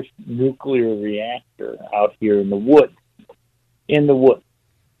the first nuclear reactor out here in the woods.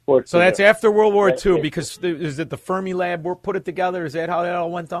 So that's after World War II, because is it the Fermi Lab put it together? Is that how that all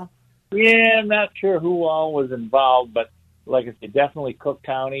went down? Yeah, I'm not sure who all was involved, but like I said, definitely Cook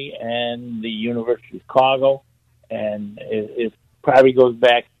County and the University of Chicago, and it probably goes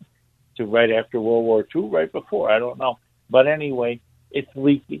back to right after World War II, right before, I don't know. But anyway, it's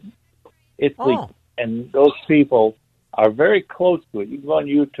leaking. It's leaking. And those people are very close to it. You can go on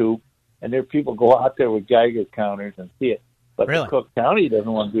YouTube, and there are people go out there with Geiger counters and see it. But Really? Cook County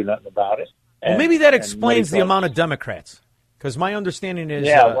doesn't want to do nothing about it. Well, maybe that explains the amount of Democrats, because my understanding is,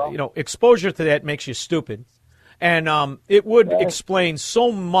 exposure to that makes you stupid, and it would explain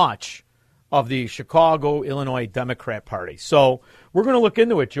so much of the Chicago, Illinois Democrat Party. So we're going to look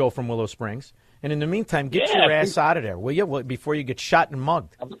into it, Joe from Willow Springs, and in the meantime, get your ass out of there, will you? Before you get shot and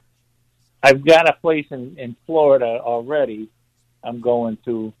mugged. I've got a place in Florida already I'm going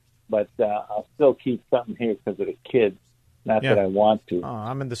to, but I'll still keep something here because of the kids. Not that I want to. Oh,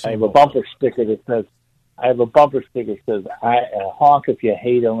 I'm in the same I have a bumper sticker that says, honk if you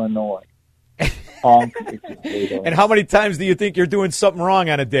hate Illinois. Honk if you hate Illinois. And how many times do you think you're doing something wrong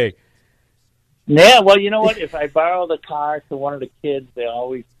on a day? Yeah, well, you know what? If I borrow the car to one of the kids,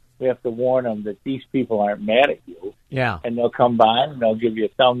 we have to warn them that these people aren't mad at you. Yeah. And they'll come by and they'll give you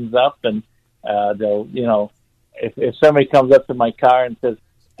a thumbs up, and they'll, if somebody comes up to my car and says,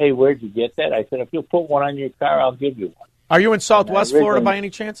 hey, where'd you get that? I said, if you'll put one on your car, I'll give you one. Are you in Southwest Florida by any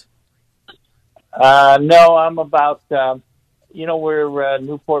chance? No, I'm about, where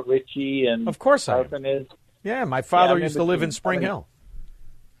Newport Richie and of course Tarpon is. Yeah, my father used to live in Spring Hill.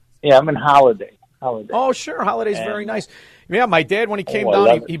 Yeah, I'm in Holiday. Oh, sure. Holiday's very nice. Yeah, my dad, when he came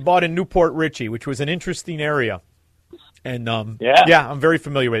down, he bought in Newport Richie, which was an interesting area. And, yeah, I'm very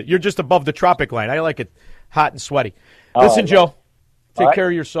familiar with it. You're just above the tropic line. I like it hot and sweaty. Listen, Joe, take care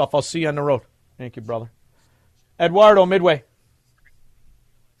of yourself. I'll see you on the road. Thank you, brother. Eduardo, Midway.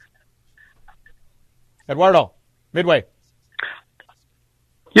 Midway.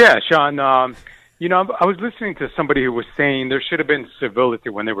 Yeah, Sean. I was listening to somebody who was saying there should have been civility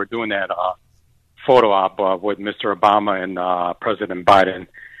when they were doing that photo op with Mr. Obama and President Biden.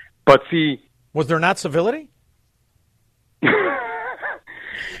 But see, was there not civility?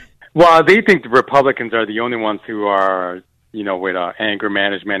 Well, they think the Republicans are the only ones who are, with anger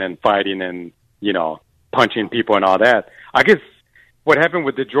management and fighting and, punching people and all that. I guess what happened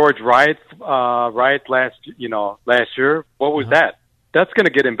with the George riot last year, what was that? That's going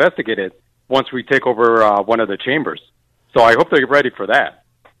to get investigated once we take over one of the chambers. So I hope they're ready for that.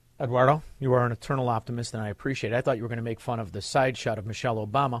 Eduardo, you are an eternal optimist, and I appreciate it. I thought you were going to make fun of the side shot of Michelle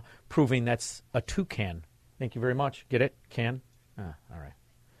Obama, proving that's a toucan. Thank you very much. Get it? Can? All right.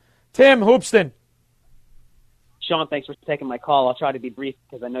 Tim Hoopston. Sean, thanks for taking my call. I'll try to be brief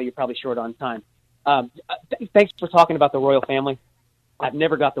because I know you're probably short on time. Thanks for talking about the royal family. I've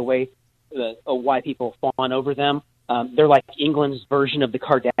never got the way why people fawn over them. They're like England's version of the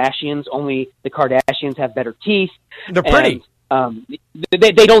Kardashians, only the Kardashians have better teeth. They're pretty. And,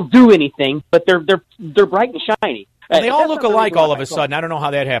 they don't do anything, but they're bright and shiny. And they all look alike all of a sudden. I don't know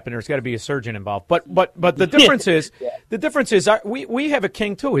how that happened. There's got to be a surgeon involved. But the difference is, we have a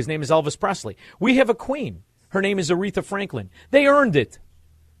king too. His name is Elvis Presley. We have a queen. Her name is Aretha Franklin. They earned it,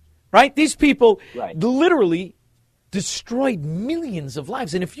 right? These people literally destroyed millions of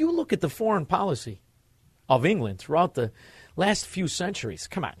lives. And if you look at the foreign policy of England throughout the last few centuries,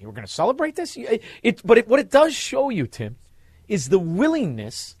 come on, you're going to celebrate this? But what it does show you, Tim, is the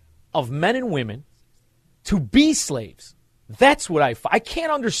willingness of men and women to be slaves. That's what I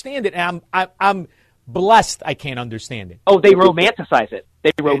can't understand it. And I'm blessed I can't understand it. Oh, they romanticize it.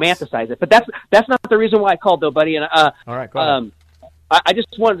 But that's not the reason why I called, though, buddy. And all right, go ahead. I just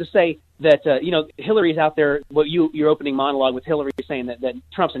wanted to say that Hillary's out there. Your opening monologue with Hillary saying that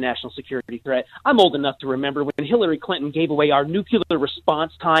Trump's a national security threat. I'm old enough to remember when Hillary Clinton gave away our nuclear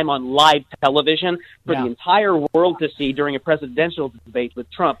response time on live television for the entire world to see during a presidential debate with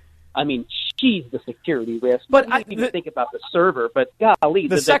Trump. I mean, she's the security risk. But I didn't even think about the server. But golly,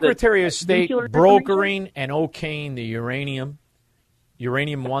 the Secretary of State brokering and okaying the Uranium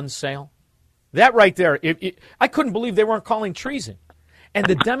One sale. That right there, I couldn't believe they weren't calling treason. And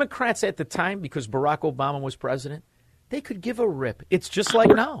the Democrats at the time, because Barack Obama was president, they could give a rip. It's just like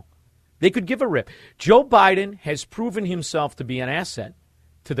now. They could give a rip. Joe Biden has proven himself to be an asset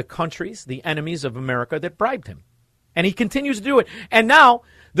to the countries, the enemies of America that bribed him. And he continues to do it. And now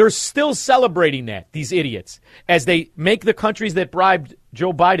they're still celebrating that, these idiots, as they make the countries that bribed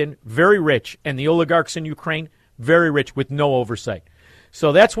Joe Biden very rich and the oligarchs in Ukraine very rich with no oversight.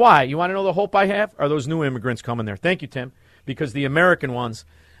 So that's why. You want to know the hope I have? Are those new immigrants coming there? Thank you, Tim. Because the American ones,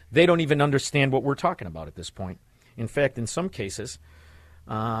 they don't even understand what we're talking about at this point. In fact, in some cases,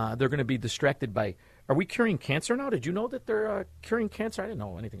 they're going to be distracted by, are we curing cancer now? Did you know that they're curing cancer? I didn't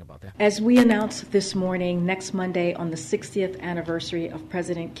know anything about that. As we announced this morning, next Monday on the 60th anniversary of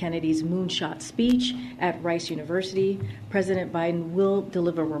President Kennedy's moonshot speech at Rice University, President Biden will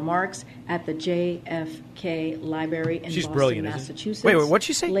deliver remarks at the JFK Library in Boston, Massachusetts. Wait, what'd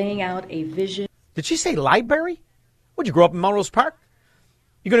she say? Laying out a vision. Did she say library? Would you grow up in Melrose Park?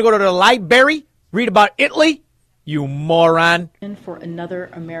 You going to go to the library, read about Italy? You moron. For another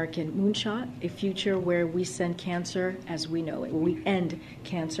American moonshot, a future where we send cancer as we know it, where we end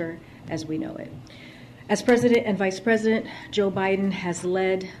cancer as we know it. As President and Vice President, Joe Biden has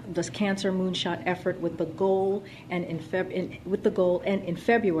led this cancer moonshot effort with the goal, and in February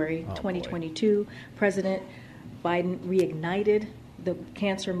 2022, President Biden reignited the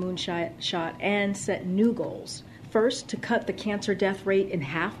cancer moonshot and set new goals. First, to cut the cancer death rate in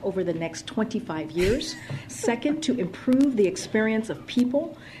half over the next 25 years. Second, to improve the experience of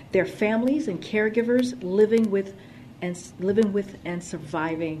people, their families, and caregivers living with and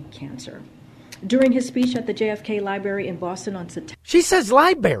surviving cancer. During his speech at the JFK Library in Boston on September... She says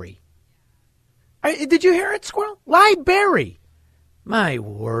library. Did you hear it, Squirrel? Library. My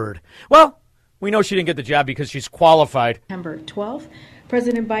word. Well, we know she didn't get the job because she's qualified. September 12th.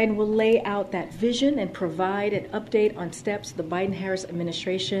 President Biden will lay out that vision and provide an update on steps the Biden-Harris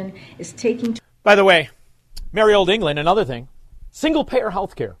administration is taking to... By the way, merry old England, another thing, single-payer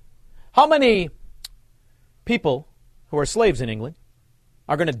health care. How many people who are slaves in England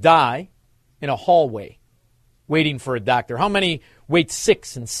are going to die in a hallway waiting for a doctor? How many wait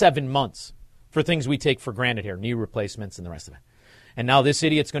 6 and 7 months for things we take for granted here, knee replacements and the rest of it? And now this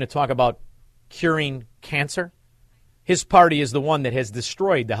idiot's going to talk about curing cancer? His party is the one that has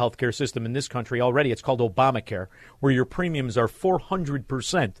destroyed the healthcare system in this country already. It's called Obamacare, where your premiums are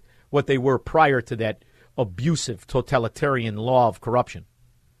 400% what they were prior to that abusive, totalitarian law of corruption.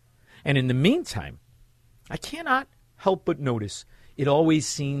 And in the meantime, I cannot help but notice it always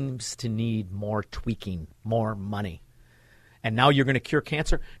seems to need more tweaking, more money. And now you're going to cure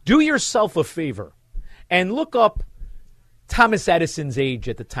cancer? Do yourself a favor and look up Thomas Edison's age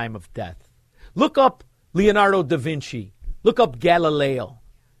at the time of death. Look up Leonardo da Vinci. Look up Galileo.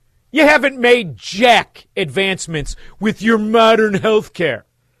 You haven't made jack advancements with your modern health care.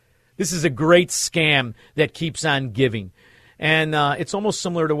 This is a great scam that keeps on giving. And it's almost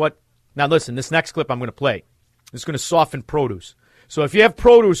similar to what... Now listen, this next clip I'm going to play is going to soften produce. So if you have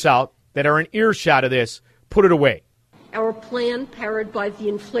produce out that are an earshot of this, put it away. Our plan, powered by the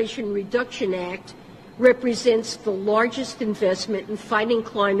Inflation Reduction Act, represents the largest investment in fighting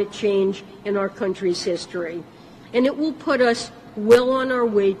climate change in our country's history. And it will put us well on our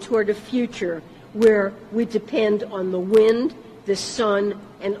way toward a future where we depend on the wind, the sun,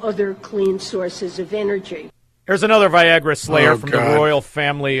 and other clean sources of energy. Here's another Viagra slayer from the royal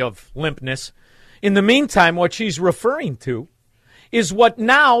family of limpness. In the meantime, what she's referring to is what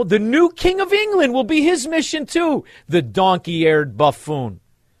now the new King of England will be his mission too, the donkey-eared buffoon.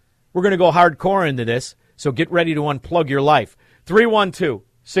 We're going to go hardcore into this, so get ready to unplug your life.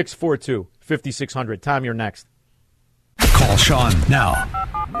 312-642-5600. Tom, you're next. Call Sean now.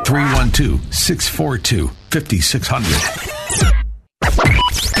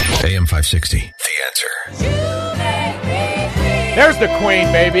 312-642-5600. AM 560. The Answer. There's the queen,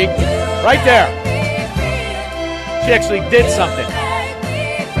 baby. Right there. She actually did something.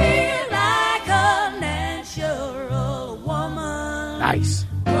 Nice.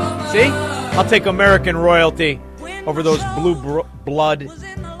 See? I'll take American royalty over those blue blood,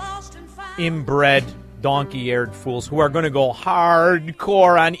 inbred, donkey-eared fools who are going to go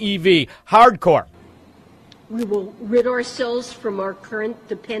hardcore on EV. Hardcore. We will rid ourselves from our current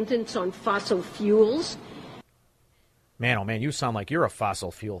dependence on fossil fuels. Man, oh man, you sound like you're a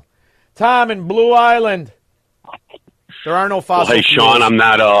fossil fuel. Tom in Blue Island. There are no fossil fuels. Hey, Sean, I'm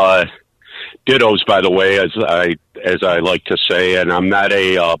not dittos, by the way, as I like to say, and I'm not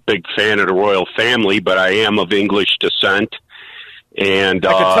a big fan of the royal family, but I am of English descent. And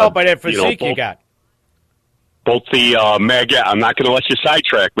I could tell by that physique you got. Both the I'm not going to let you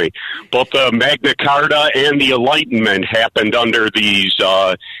sidetrack me. Both the Magna Carta and the Enlightenment happened under these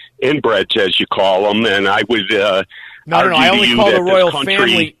inbreds, as you call them, and I would No, I only call the royal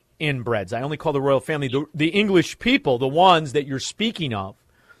family inbreds. I only call the royal family the English people, the ones that you're speaking of,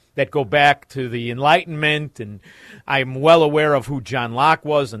 that go back to the Enlightenment, and I'm well aware of who John Locke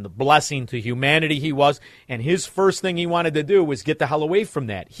was and the blessing to humanity he was, and his first thing he wanted to do was get the hell away from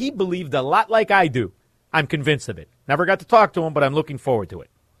that. He believed a lot like I do. I'm convinced of it. Never got to talk to him, but I'm looking forward to it.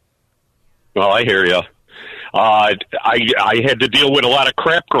 Well, I hear you. I had to deal with a lot of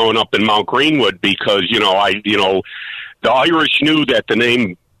crap growing up in Mount Greenwood because, the Irish knew that the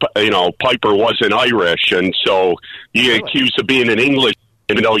name, Piper wasn't Irish, and so you get accused of being an English.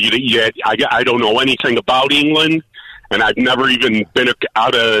 I don't know anything about England, and I've never even been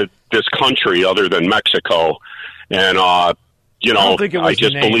out of this country other than Mexico, and I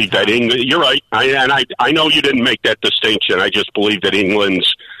just believe that England. You're right, I know you didn't make that distinction. I just believe that England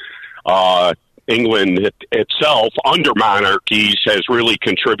itself, under monarchies, has really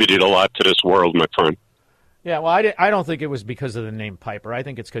contributed a lot to this world, my friend. Yeah, well, I don't think it was because of the name Piper. I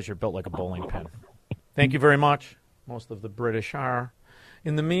think it's because you're built like a bowling pin. Thank you very much. Most of the British are.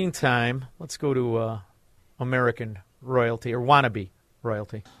 In the meantime, let's go to American royalty, or wannabe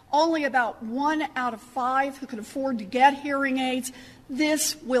royalty. Only about 1 out of 5 who can afford to get hearing aids.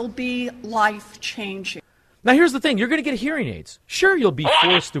 This will be life-changing. Now, here's the thing. You're going to get hearing aids. Sure, you'll be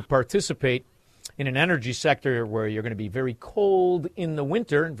forced to participate in an energy sector where you're going to be very cold in the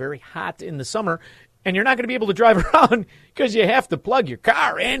winter and very hot in the summer, and you're not going to be able to drive around because you have to plug your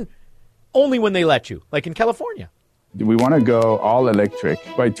car in only when they let you, like in California. We want to go all electric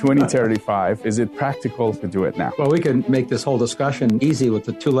by 2035. Is it practical to do it now? Well, we can make this whole discussion easy with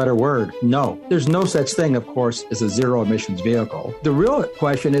the 2-letter word, no. There's no such thing, of course, as a zero-emissions vehicle. The real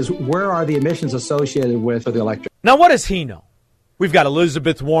question is, where are the emissions associated with the electric? Now, what does he know? We've got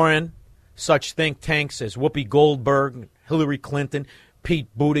Elizabeth Warren, such think tanks as Whoopi Goldberg, Hillary Clinton, Pete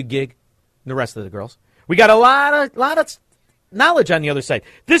Buttigieg, and the rest of the girls. We got a lot of knowledge on the other side.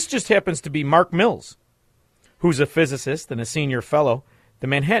 This just happens to be Mark Mills, who's a physicist and a senior fellow at the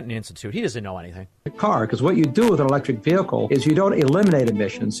Manhattan Institute. He doesn't know anything. Car, because what you do with an electric vehicle is you don't eliminate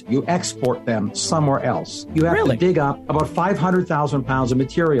emissions, you export them somewhere else. You have to dig up about 500,000 pounds of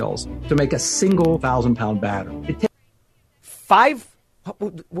materials to make a single 1,000-pound battery.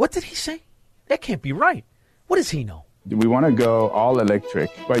 What did he say? That can't be right. What does he know? We want to go all electric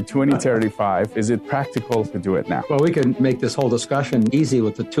by 2035. Is it practical to do it now? Well, we can make this whole discussion easy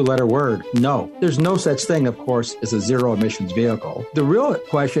with the 2-letter word, no. There's no such thing, of course, as a zero-emissions vehicle. The real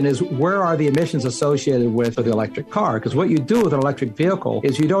question is, where are the emissions associated with the electric car? Because what you do with an electric vehicle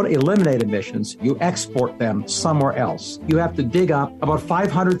is you don't eliminate emissions, you export them somewhere else. You have to dig up about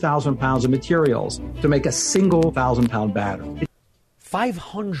 500,000 pounds of materials to make a single 1,000-pound battery.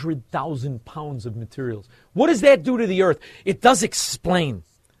 500,000 pounds of materials. What does that do to the earth? It does explain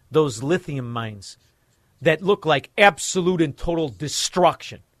those lithium mines that look like absolute and total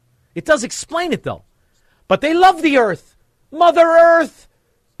destruction. It does explain it, though. But they love the earth. Mother Earth.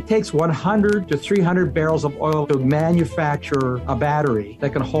 It takes 100 to 300 barrels of oil to manufacture a battery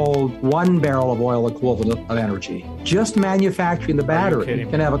that can hold 1 barrel of oil equivalent of energy. Just manufacturing the battery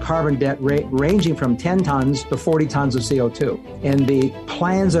can have a carbon debt ranging from 10 tons to 40 tons of CO2. And the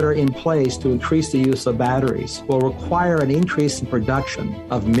plans that are in place to increase the use of batteries will require an increase in production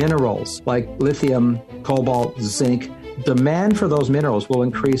of minerals like lithium, cobalt, zinc. Demand for those minerals will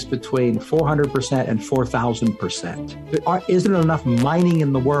increase between 400% and 4,000%. There isn't enough mining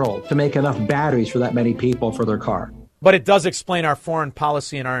in the world to make enough batteries for that many people for their car. But it does explain our foreign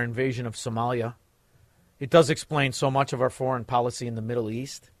policy and our invasion of Somalia. It does explain so much of our foreign policy in the Middle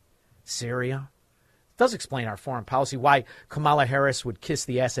East, Syria. It does explain our foreign policy, why Kamala Harris would kiss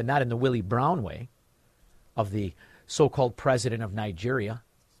the ass, and not in the Willie Brown way, of the so-called president of Nigeria.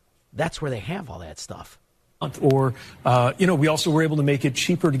 That's where they have all that stuff. Or, we also were able to make it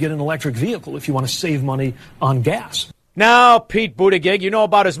cheaper to get an electric vehicle if you want to save money on gas. Now, Pete Buttigieg, you know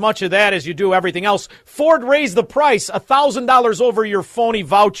about as much of that as you do everything else. Ford raised the price $1,000 over your phony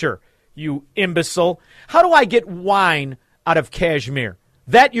voucher, you imbecile. How do I get wine out of Kashmir?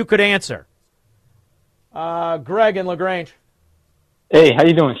 That you could answer. Greg in LaGrange. Hey, how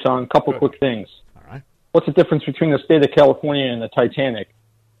you doing, Sean? Couple quick things. All right. What's the difference between the state of California and the Titanic?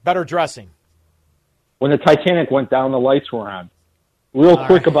 Better dressing. When the Titanic went down, the lights were on. Real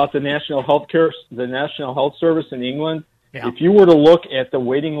quick about the National Health Service in England. Yeah. If you were to look at the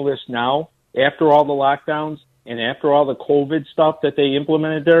waiting list now, after all the lockdowns, and after all the COVID stuff that they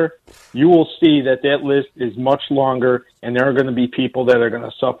implemented there, you will see that list is much longer, and there are going to be people that are going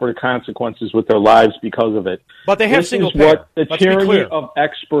to suffer the consequences with their lives because of it. But they have single payer. This is what the tyranny of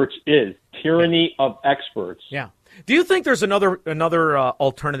experts is. Tyranny of experts. Yeah. Do you think there's another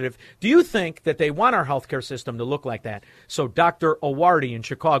alternative? Do you think that they want our healthcare system to look like that? So Dr. Awardi in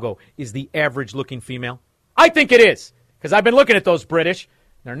Chicago is the average-looking female? I think it is, because I've been looking at those British.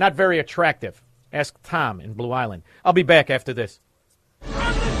 They're not very attractive. Ask Tom in Blue Island. I'll be back after this.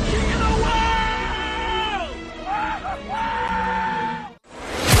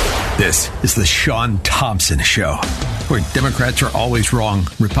 This is the Sean Thompson Show, where Democrats are always wrong,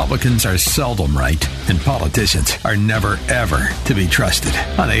 Republicans are seldom right, and politicians are never, ever to be trusted.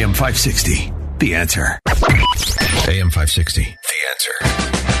 On AM 560, The Answer. AM 560, The Answer.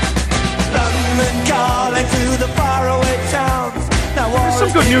 London calling to the faraway towns. There's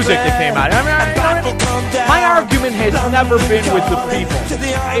some good music that came out. I mean, my argument has never been with the people.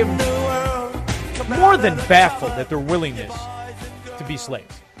 I am more than baffled at their willingness to be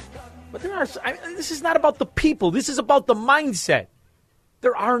slaves. But this is not about the people. This is about the mindset.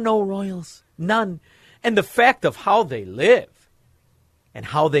 There are no royals. None. And the fact of how they live and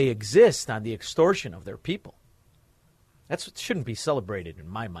how they exist on the extortion of their people. That's what shouldn't be celebrated in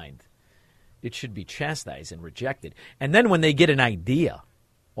my mind. It should be chastised and rejected. And then when they get an idea,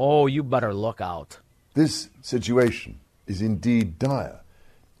 oh, you better look out. This situation is indeed dire,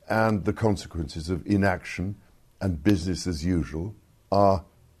 and the consequences of inaction and business as usual are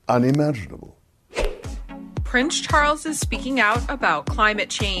unimaginable. Prince Charles is speaking out about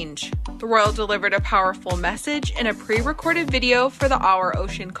climate change. The royal delivered a powerful message in a pre-recorded video for the Our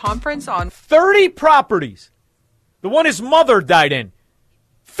Ocean Conference on 30 properties. The one his mother died in.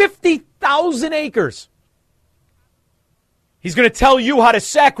 50,000 acres. He's going to tell you how to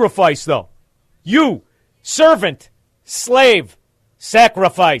sacrifice, though. You, servant, slave,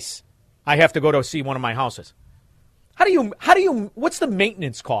 sacrifice. I have to go to see one of my houses. What's the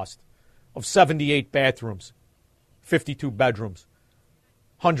maintenance cost of 78 bathrooms, 52 bedrooms,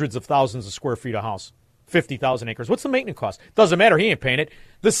 hundreds of thousands of square feet of house, 50,000 acres? What's the maintenance cost? Doesn't matter. He ain't paying it.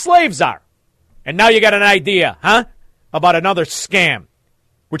 The slaves are. And now you got an idea, huh? About another scam,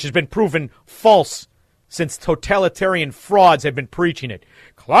 which has been proven false since totalitarian frauds have been preaching it.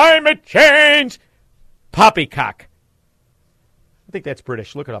 Climate change! Poppycock. I think that's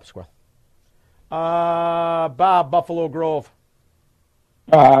British. Look it up, Squirrel. Bob, Buffalo Grove.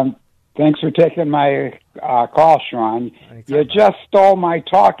 Thanks for taking my call, Sean. You just stole my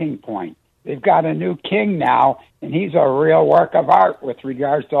talking point. They've got a new king now, and he's a real work of art with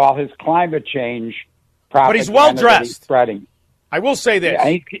regards to all his climate change propaganda. But he's well-dressed. Spreading. I will say this.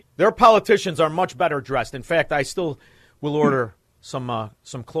 Yeah, their politicians are much better dressed. In fact, I still will order some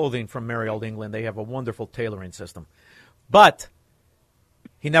clothing from Merry Old England. They have a wonderful tailoring system. But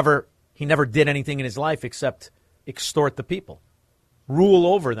he never did anything in his life except extort the people, rule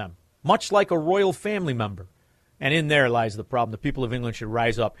over them, much like a royal family member. And in there lies the problem. The people of England should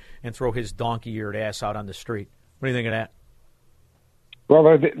rise up and throw his donkey-eared ass out on the street. What do you think of that?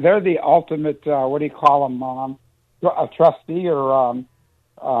 Well, they're the ultimate, what do you call them, a trustee or,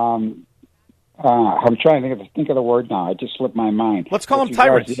 I'm trying to think of the word now. It just slipped my mind. Let's call them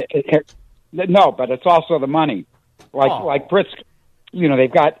tyrants. No, but it's also the money. Like Brits,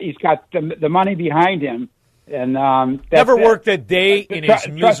 he's got the money behind him. And never worked a day in his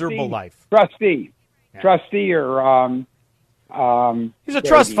miserable life. Trustee or he's a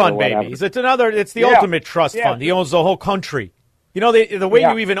trust fund baby. It's the ultimate trust fund. He owns the whole country. The way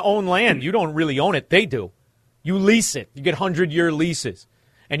you even own land, you don't really own it. They do. You lease it. You get 100-year leases.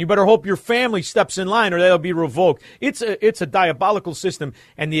 And you better hope your family steps in line or they'll be revoked. It's a diabolical system,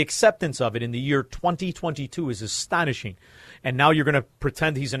 and the acceptance of it in the year 2022 is astonishing. And now you're going to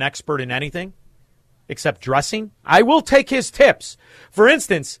pretend he's an expert in anything except dressing? I will take his tips. For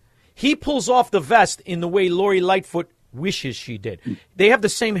instance, he pulls off the vest in the way Lori Lightfoot wishes she did. They have the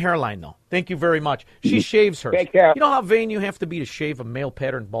same hairline, though. Thank you very much. She shaves hers. You know how vain you have to be to shave a male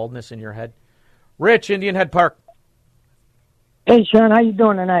pattern baldness in your head? Rich, Indian Head Park. Hey, Sean, how you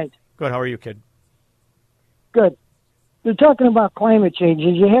doing tonight? Good. How are you, kid? Good. You're talking about climate change.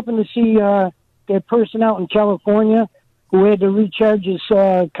 Did you happen to see that person out in California who had to recharge his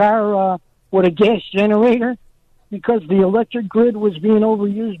car with a gas generator because the electric grid was being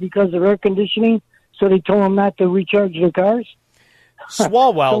overused because of air conditioning, so they told him not to recharge their cars?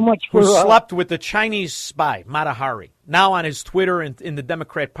 Swalwell, who slept with the Chinese spy, Mata Hari, now on his Twitter and in the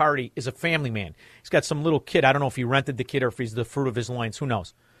Democrat Party, is a family man. He's got some little kid. I don't know if he rented the kid or if he's the fruit of his loins. Who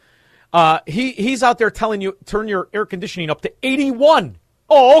knows? He's out there telling you, turn your air conditioning up to 81.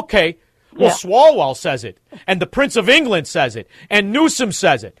 Oh, okay. Well, Yeah. Swalwell says it, and the Prince of England says it, and Newsom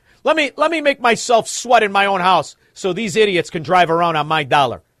says it. Let me make myself sweat in my own house so these idiots can drive around on my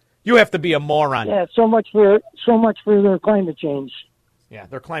dollar. You have to be a moron. Yeah, so much for their climate change. Yeah,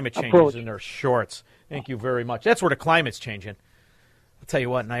 their climate changes approach. in their shorts. Thank you very much. That's where the climate's changing. I'll tell you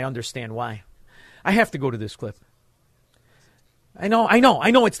what, and I understand why. I have to go to this clip. I know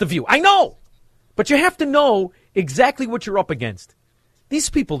it's The View. I know! But you have to know exactly what you're up against. These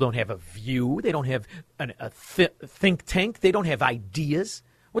people don't have a view. They don't have a think tank. They don't have ideas.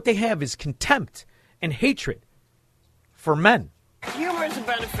 What they have is contempt and hatred for men. Humor is a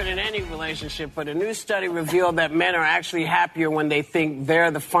benefit in any relationship, but a new study revealed that men are actually happier when they think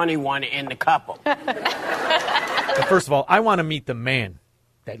they're the funny one in the couple. But first of all, I want to meet the man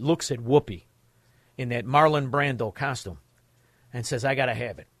that looks at Whoopi in that Marlon Brando costume and says, I got to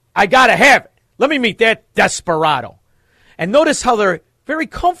have it. I got to have it. Let me meet that desperado. And notice how they're very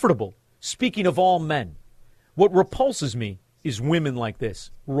comfortable, speaking of all men. What repulses me is women like this.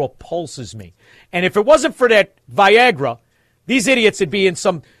 Repulses me. And if it wasn't for that Viagra, these idiots would be in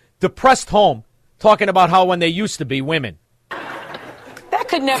some depressed home talking about how when they used to be women. That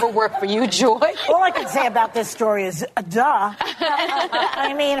could never work for you, Joy. All I can say about this story is, duh.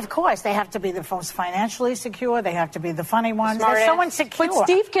 I mean, of course, they have to be the most financially secure. They have to be the funny ones. They're so insecure. But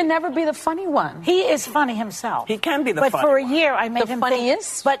Steve can never be the funny one. He is funny himself. He can be the but funny for a one. year, I made him think.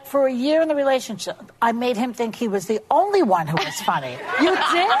 But for a year in the relationship, I made him think he was the only one who was funny. You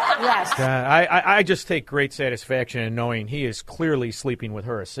did? Yes. I just take great satisfaction in knowing he is clearly sleeping with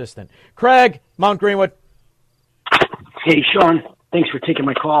her assistant. Craig, Mount Greenwood. Hey, Sean. Thanks for taking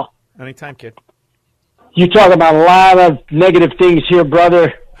my call. Anytime, kid. You talk about a lot of negative things here,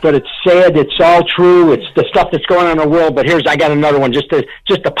 brother, but it's sad. It's all true. It's the stuff that's going on in the world. But I got another one just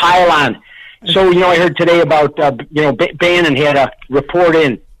to pile on. So, I heard today about, Bannon had a report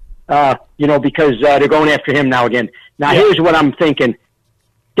in, because they're going after him now again. Now, here's what I'm thinking.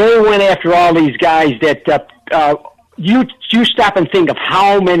 They went after all these guys that, you stop and think of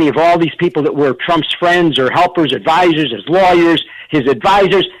how many of all these people that were Trump's friends or helpers, advisors, his lawyers, his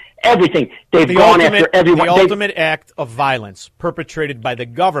advisors, everything. They've gone after everyone. The ultimate act of violence perpetrated by the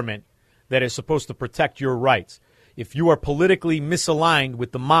government that is supposed to protect your rights. If you are politically misaligned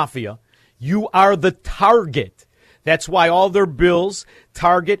with the mafia, you are the target. That's why all their bills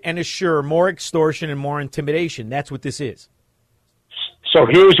target and assure more extortion and more intimidation. That's what this is. So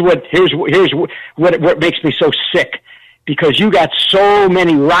here's what makes me so sick, because you got so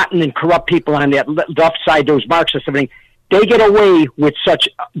many rotten and corrupt people on that left side, those Marxists, everything. They get away with such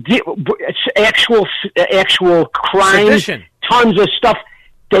actual crime, sedition. Tons of stuff.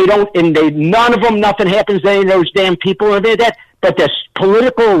 They don't, none of them, nothing happens to any of those damn people or that. But this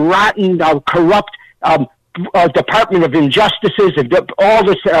political, rotten, corrupt Department of Injustices, and all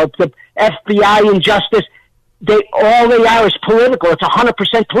this, the FBI injustice. All they are is political. It's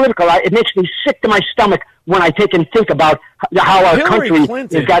 100% political. It makes me sick to my stomach when I take and think about how our Hillary country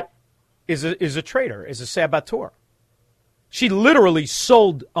Clinton has got. Is a traitor, is a saboteur. She literally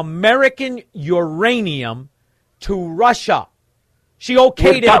sold American uranium to Russia. She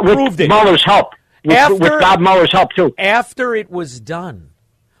okayed it, approved with it. Mueller's help. With Bob Mueller's help, too. After it was done,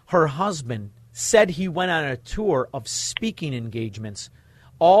 her husband said he went on a tour of speaking engagements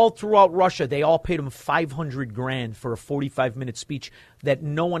all throughout Russia. They all paid him $500,000 for a 45-minute speech that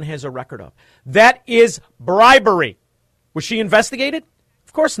no one has a record of. That is bribery. Was she investigated?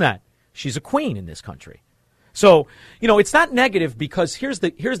 Of course not. She's a queen in this country. So, it's not negative, because here's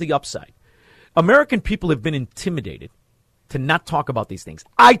the upside. American people have been intimidated to not talk about these things.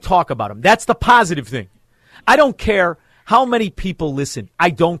 I talk about them. That's the positive thing. I don't care how many people listen. I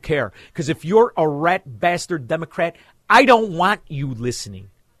don't care. Because if you're a rat bastard Democrat, I don't want you listening.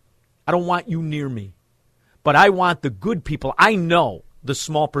 I don't want you near me. But I want the good people. I know the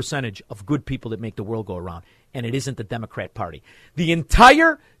small percentage of good people that make the world go around, and it isn't the Democrat Party. The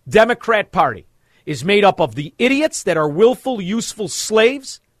entire Democrat Party is made up of the idiots that are willful, useful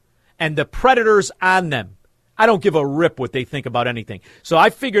slaves and the predators on them. I don't give a rip what they think about anything. So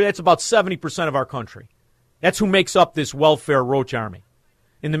I figure that's about 70% of our country. That's who makes up this welfare roach army.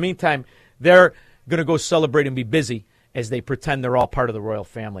 In the meantime, they're going to go celebrate and be busy as they pretend they're all part of the royal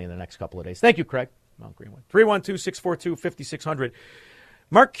family in the next couple of days. Thank you, Craig. Mount Greenwood. 312-642-5600.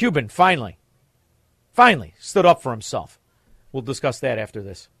 Mark Cuban finally stood up for himself. We'll discuss that after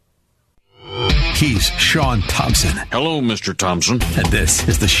this. He's Sean Thompson. Hello, Mr. Thompson. And this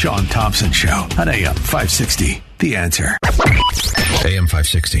is the Sean Thompson Show on AM 560. The Answer. AM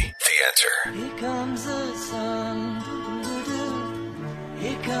 560. The Answer. Here comes the sun.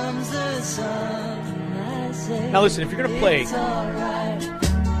 Here comes the sun. Now listen, if you're going to play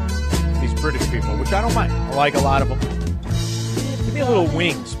these British people, which I don't mind. I like a lot of them. Give me a little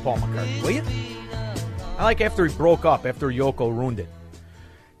wings, Paul McCartney, will you? I like after he broke up, after Yoko ruined it.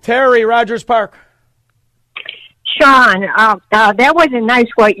 Terry, Rogers Park. Sean, that wasn't nice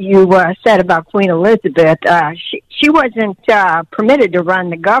what you said about Queen Elizabeth. She wasn't permitted to run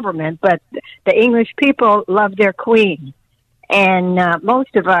the government, but the English people loved their queen. And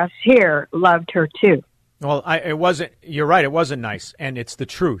most of us here loved her, too. Well, it wasn't. You're right. It wasn't nice, and it's the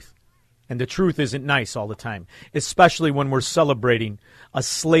truth. And the truth isn't nice all the time, especially when we're celebrating a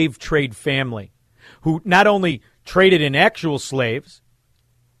slave trade family who not only traded in actual slaves,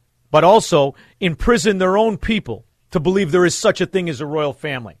 but also imprison their own people to believe there is such a thing as a royal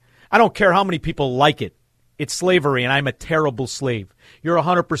family. I don't care how many people like it. It's slavery, and I'm a terrible slave. You're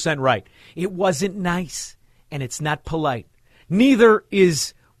 100% right. It wasn't nice, and it's not polite. Neither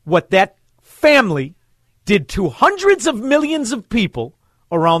is what that family did to hundreds of millions of people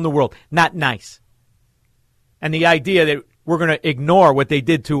around the world. Not nice. And the idea that we're going to ignore what they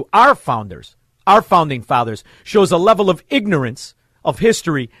did to our founders, our founding fathers, shows a level of ignorance of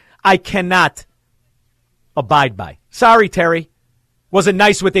history I cannot abide by. Sorry, Terry. Wasn't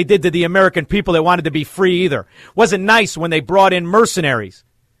nice what they did to the American people that wanted to be free either. Wasn't nice when they brought in mercenaries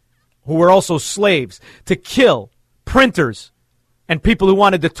who were also slaves to kill printers and people who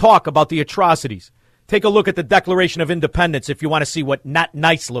wanted to talk about the atrocities. Take a look at the Declaration of Independence if you want to see what not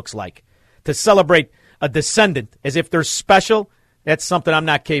nice looks like. To celebrate a descendant as if they're special, that's something I'm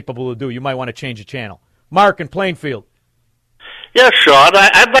not capable of doing. You might want to change the channel. Mark in Plainfield. Yeah, Sean,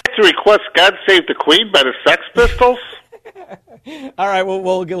 I'd like to request God Save the Queen by the Sex Pistols. All right,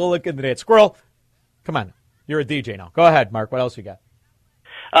 we'll look into that. Squirrel, come on. You're a DJ now. Go ahead, Mark. What else you got?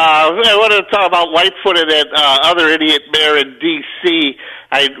 I wanted to talk about Lightfoot and that other idiot mayor in D.C.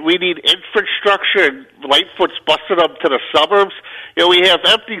 We need infrastructure, and Lightfoot's busted them to the suburbs. You know, we have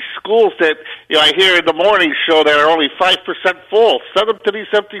empty schools that, you know, I hear in the morning show that are only 5% full. Send them to these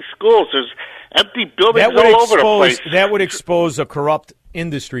empty schools. There's empty buildings all over the place. That would expose a corrupt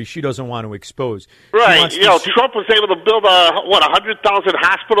industry she doesn't want to expose. Right. You know, Trump was able to build, 100,000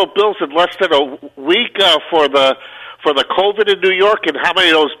 hospital bills in less than a week for the COVID in New York, and how many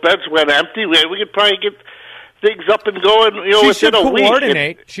of those beds went empty? We could probably get things up and going, you know, within a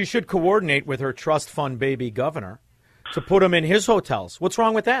week. She should coordinate with her trust fund baby governor to put them in his hotels. What's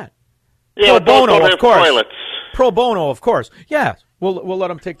wrong with that? Yeah, pro bono, of course. Toilets. Pro bono, of course. Yeah, we'll let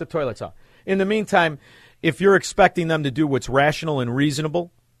them take the toilets out. In the meantime, if you're expecting them to do what's rational and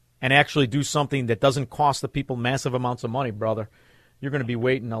reasonable and actually do something that doesn't cost the people massive amounts of money, brother, you're going to be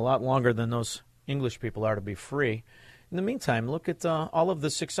waiting a lot longer than those English people are to be free. In the meantime, look at all of the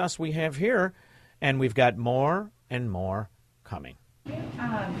success we have here, and we've got more and more coming. Can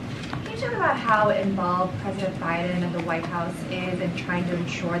you talk about how involved President Biden and the White House is in trying to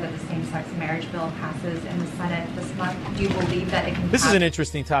ensure that the same-sex marriage bill passes in the Senate this month? Do you believe that it can This is an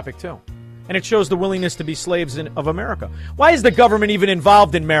interesting topic, too. And it shows the willingness to be slaves of America. Why is the government even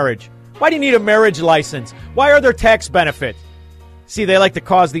involved in marriage? Why do you need a marriage license? Why are there tax benefits? See, they like to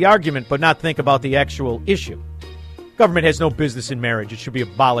cause the argument but not think about the actual issue. Government has no business in marriage. It should be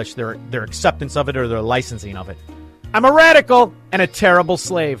abolished, their acceptance of it or their licensing of it. I'm a radical and a terrible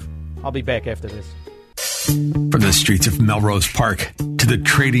slave. I'll be back after this. From the streets of Melrose Park to the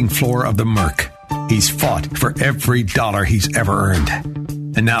trading floor of the Merc, he's fought for every dollar he's ever earned.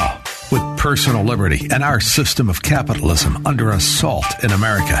 And now, with personal liberty and our system of capitalism under assault in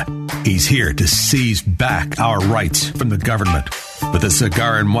America, he's here to seize back our rights from the government. With a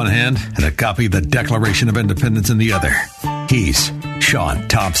cigar in one hand and a copy of the Declaration of Independence in the other, he's Sean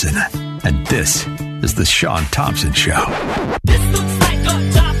Thompson. And this is the Sean Thompson Show. This looks like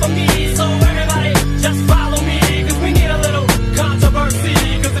a job for me, so everybody just follow me, because we need a little controversy,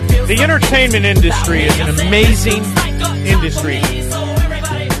 because it feels The entertainment industry is an amazing industry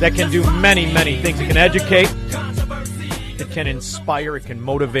that can do many, many things. It can educate, it can inspire, it can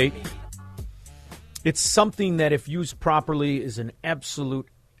motivate. It's something that, if used properly, is an absolute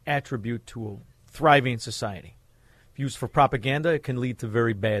attribute to a thriving society. If used for propaganda, it can lead to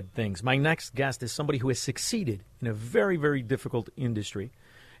very bad things. My next guest is somebody who has succeeded in a very, very difficult industry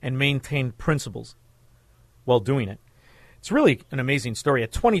and maintained principles while doing it. It's really an amazing story.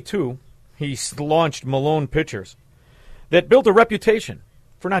 At 22, he launched Malone Pictures that built a reputation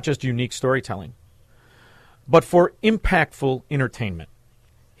for not just unique storytelling, but for impactful entertainment.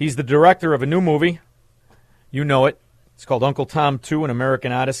 He's the director of a new movie. You know it. It's called Uncle Tom 2, An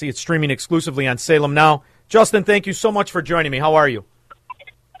American Odyssey. It's streaming exclusively on Salem Now. Justin, thank you so much for joining me. How are you?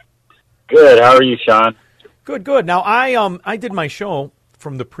 Good. How are you, Sean? Good, good. Now, I did my show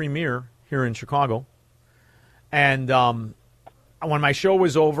from the premiere here in Chicago, and when my show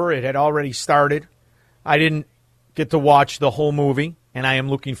was over, it had already started. I didn't get to watch the whole movie, and I am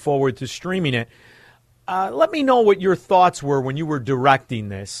looking forward to streaming it. Let me know what your thoughts were when you were directing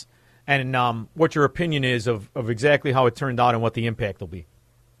this, and what your opinion is of exactly how it turned out and what the impact will be.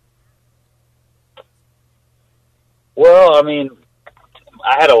 Well, I mean,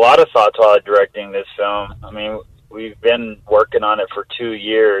 I had a lot of thoughts while directing this film. I mean, we've been working on it for 2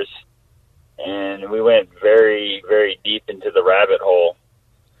 years, and we went very, very deep into the rabbit hole.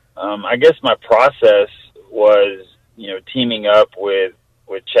 I guess my process was, teaming up with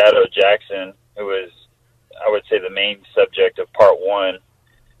Chad O. Jackson, who was, I would say, the main subject of part one.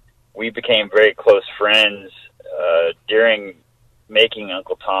 We became very close friends during making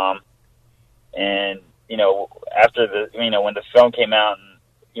Uncle Tom, and after when the film came out, and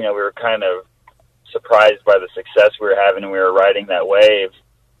we were kind of surprised by the success we were having, and we were riding that wave.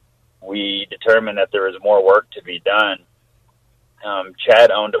 We determined that there was more work to be done.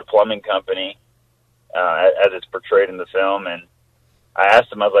 Chad owned a plumbing company, as it's portrayed in the film, and I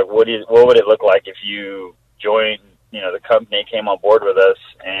asked him, I was like, what would it look like if you joined, the company, came on board with us,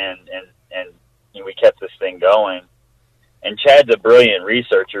 and we kept this thing going. And Chad's a brilliant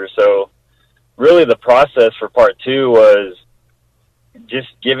researcher, so really the process for part two was just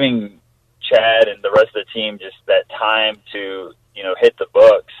giving Chad and the rest of the team just that time to, hit the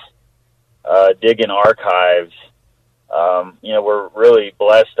books, dig in archives. We're really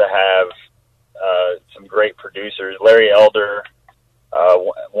blessed to have some great producers. Larry Elder,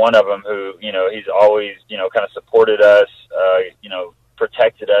 one of them who, he's always, kind of supported us,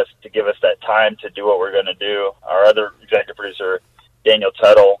 protected us to give us that time to do what we're going to do. Our other executive producer, Daniel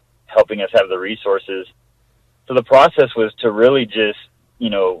Tuttle, helping us have the resources. So the process was to really just,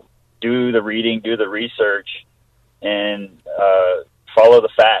 do the reading, do the research, and follow the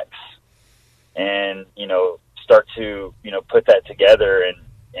facts, and start to put that together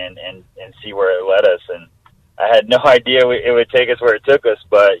and see where it led us. And I had no idea it would take us where it took us,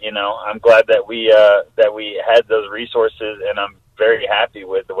 but I'm glad that we had those resources, and I'm very happy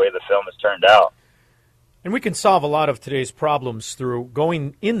with the way the film has turned out. And we can solve a lot of today's problems through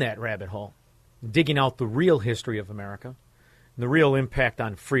going in that rabbit hole, digging out the real history of America, the real impact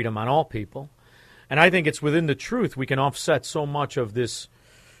on freedom on all people. And I think it's within the truth we can offset so much of this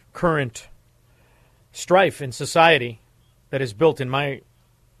current strife in society that is built and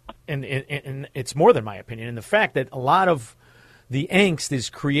it's more than my opinion, in the fact that a lot of the angst is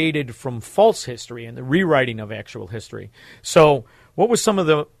created from false history and the rewriting of actual history. So what was some of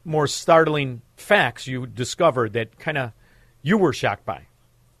the more startling facts you discovered that kind of you were shocked by?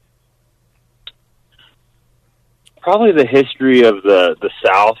 Probably the history of the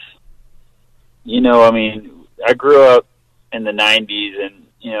South. I grew up in the 90s, and,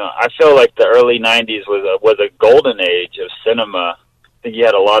 I feel like the early 90s was a golden age of cinema. I think you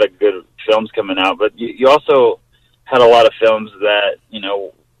had a lot of good films coming out, but you also had a lot of films that,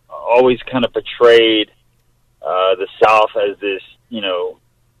 always kind of portrayed the South as this,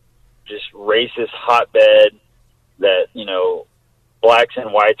 just racist hotbed that, blacks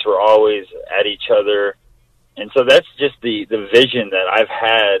and whites were always at each other. And so that's just the vision that I've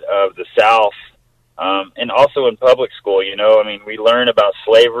had of the South, and also in public school. We learn about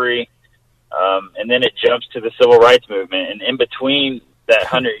slavery, and then it jumps to the Civil Rights Movement. And in between that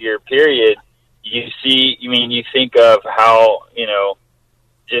 100-year period, you think of how,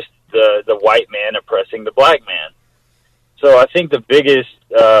 just the white man oppressing the black man. So I think the biggest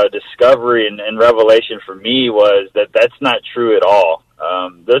discovery and revelation for me was that that's not true at all.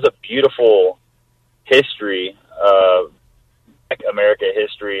 There's a beautiful history, America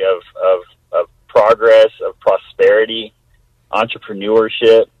history of progress, of prosperity,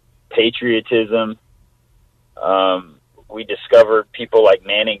 entrepreneurship, patriotism. We discovered people like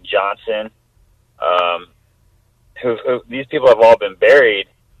Manning Johnson, who these people have all been buried.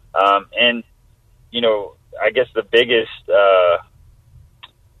 And, I guess the biggest,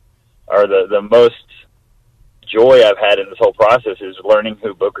 or the most joy I've had in this whole process is learning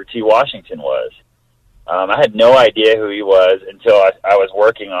who Booker T. Washington was. I had no idea who he was until I was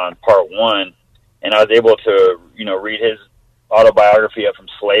working on part one, and I was able to, read his autobiography up from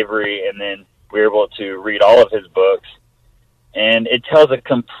slavery, and then we were able to read all of his books. And it tells a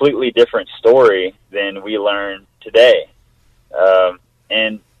completely different story than we learn today.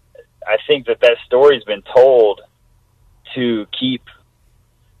 And I think that story's been told to keep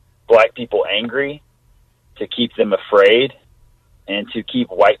black people angry, to keep them afraid, and to keep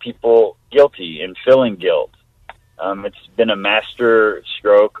white people guilty and feeling guilt. It's been a master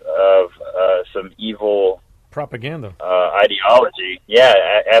stroke of some evil propaganda ideology. Yeah,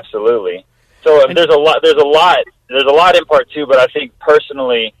 absolutely. So there's a lot there's a lot in part 2, but I think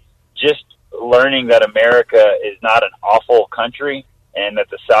personally, just learning that America is not an awful country and that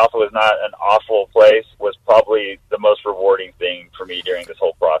the South was not an awful place was probably the most rewarding thing for me during this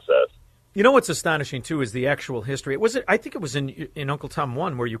whole process. You know what's astonishing, too, is the actual history. I think it was in Uncle Tom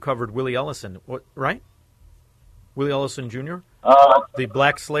 1 where you covered Willie Ellison, right? Willie Ellison Jr.? The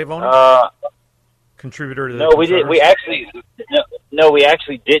black slave owner? Contributor to the No, we did. We actually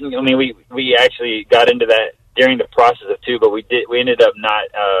didn't. I mean, we actually got into that during the process of 2, but we ended up not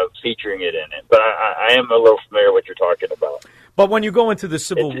featuring it in it. But I am a little familiar with what you're talking about. But when you go into the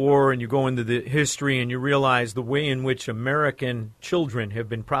Civil War and you go into the history and you realize the way in which American children have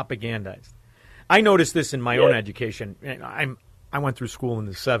been propagandized, I noticed this in my own education. I went through school in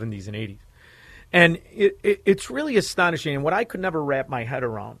the 70s and 80s, and it's really astonishing. And what I could never wrap my head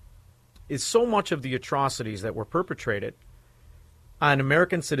around is so much of the atrocities that were perpetrated on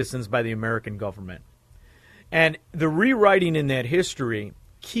American citizens by the American government. And the rewriting in that history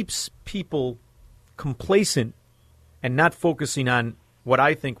keeps people complacent and not focusing on what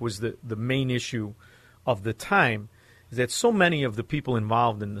I think was the main issue of the time, is that so many of the people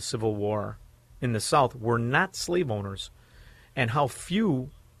involved in the Civil War in the South were not slave owners, and how few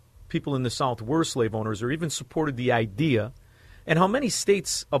people in the South were slave owners or even supported the idea, and how many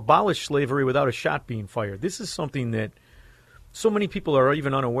states abolished slavery without a shot being fired. This is something that so many people are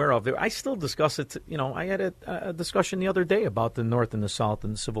even unaware of. I still discuss it. I had a discussion the other day about the North and the South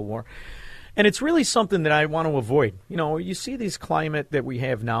and the Civil War. And it's really something that I want to avoid. You see this climate that we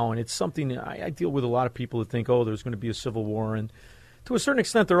have now, and it's something I deal with a lot of people that think, there's going to be a civil war. And to a certain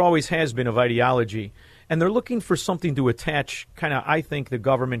extent, there always has been of ideology. And they're looking for something to attach I think, the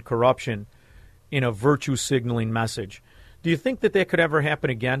government corruption in a virtue signaling message. Do you think that could ever happen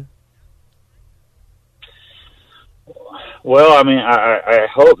again? Well, I mean, I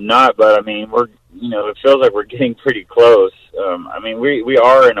hope not, but I mean, it feels like we're getting pretty close. I mean, we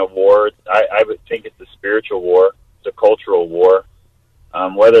are in a war. I would think it's a spiritual war. It's a cultural war.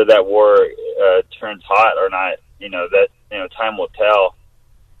 Whether that war turns hot or not, time will tell.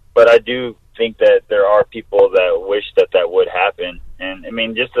 But I do think that there are people that wish that would happen. And I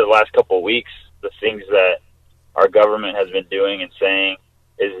mean, just the last couple of weeks, the things that our government has been doing and saying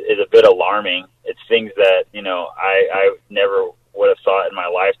is a bit alarming. It's things that, I never would have thought in my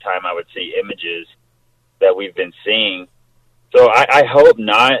lifetime I would see images that we've been seeing. So I hope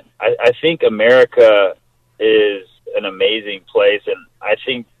not. I think America is an amazing place, and I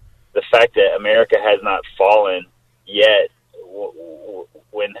think the fact that America has not fallen yet,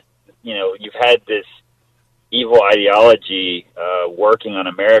 when, you've had this evil ideology working on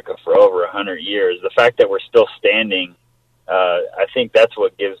America for over 100 years, the fact that we're still standing, I think that's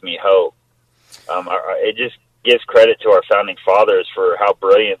what gives me hope. It just gives credit to our founding fathers for how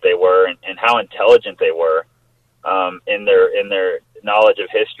brilliant they were and how intelligent they were in their knowledge of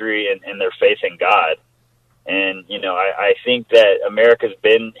history and their faith in God. And I think that America's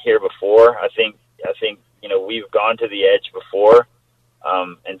been here before. I think we've gone to the edge before,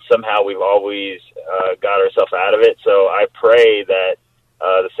 and somehow we've always got ourselves out of it. So I pray that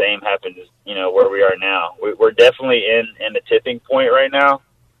the same happens, where we are now. We're definitely in the tipping point right now.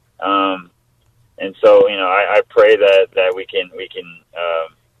 And so, I pray that we can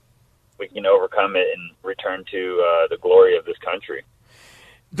overcome it and return to the glory of this country.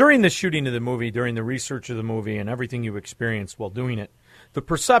 During the shooting of the movie, during the research of the movie, and everything you experienced while doing it, the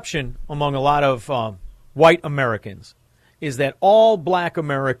perception among a lot of white Americans is that all black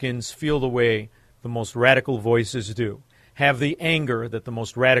Americans feel the way the most radical voices do, have the anger that the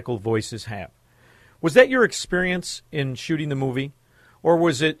most radical voices have. Was that your experience in shooting the movie, or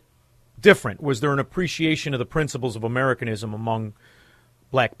was it different? Was there an appreciation of the principles of Americanism among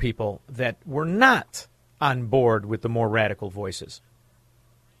black people that were not on board with the more radical voices?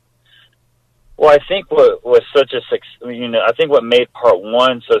 Well, I think what was I think what made part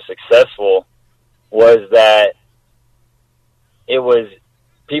one so successful was that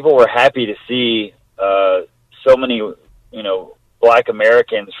people were happy to see so many, black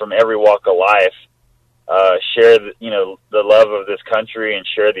Americans from every walk of life share, the love of this country and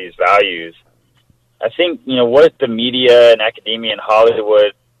share these values. I think, what the media and academia and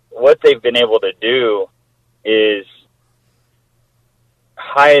Hollywood, what they've been able to do is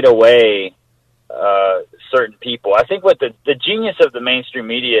hide away certain people. I think what the genius of the mainstream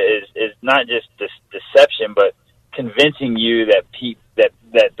media is not just deception, but convincing you that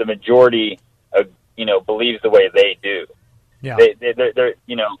that the majority believes the way they do. Yeah. They're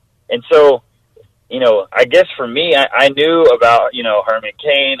and so, I guess for me, I knew about, Herman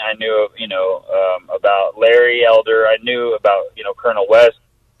Cain. I knew, about Larry Elder. I knew about, Colonel West.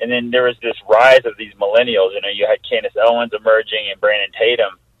 And then there was this rise of these millennials. You know, you had Candace Owens emerging and Brandon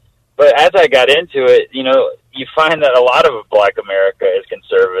Tatum. But as I got into it, you know, you find that a lot of Black America is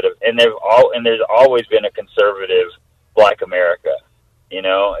conservative, and there's always been a conservative Black America. You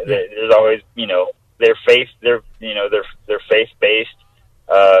know, there's always, you know, they're faith-based,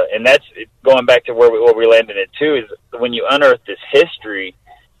 and that's going back to where we landed it too. Is when you unearth this history,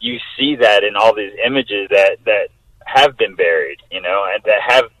 you see that in all these images that have been buried, you know, and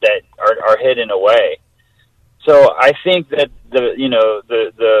that are hidden away. So I think that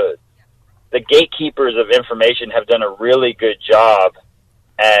the gatekeepers of information have done a really good job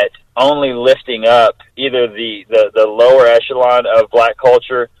at only lifting up either the lower echelon of Black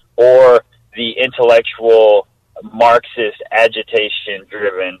culture or the intellectual Marxist agitation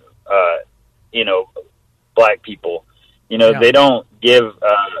driven Black people. You know, they don't give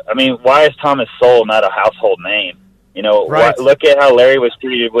I mean, why is Thomas Sowell not a household name? You know, look at how Larry was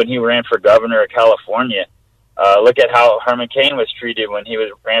treated when he ran for governor of California. Look at how Herman Cain was treated when he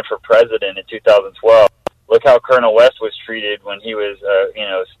ran for president in 2012. Look how Colonel West was treated when he was,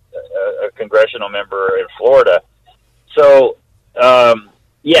 a congressional member in Florida. So,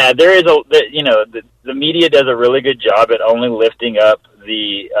 there is the media does a really good job at only lifting up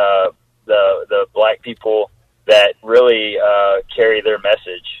the Black people that really carry their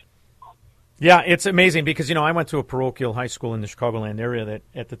message. Yeah, it's amazing because, you know, I went to a parochial high school in the Chicagoland area that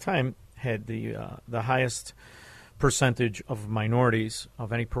at the time had the highest percentage of minorities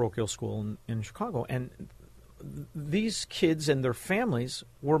of any parochial school in Chicago. And these kids and their families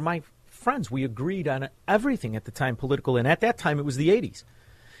were my friends. We agreed on everything at the time, political. And at that time, it was the 80s.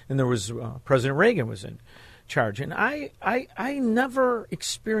 And there was President Reagan was in charge. And I never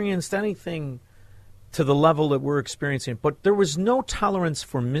experienced anything to the level that we're experiencing. But there was no tolerance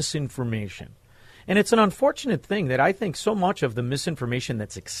for misinformation. And it's an unfortunate thing that I think so much of the misinformation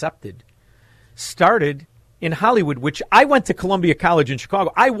that's accepted started in Hollywood, which I went to Columbia College in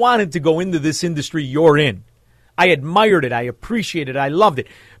Chicago. I wanted to go into this industry you're in. I admired it. I appreciated it. I loved it.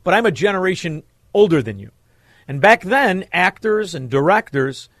 But I'm a generation older than you. And back then, actors and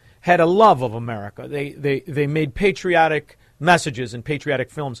directors had a love of America. They made patriotic messages and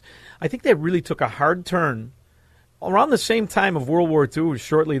patriotic films. I think that really took a hard turn around the same time of World War II,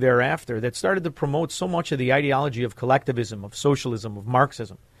 shortly thereafter, that started to promote so much of the ideology of collectivism, of socialism, of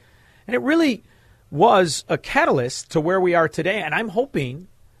Marxism. And it really was a catalyst to where we are today. And I'm hoping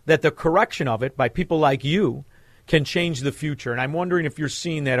that the correction of it by people like you can change the future. And I'm wondering if you're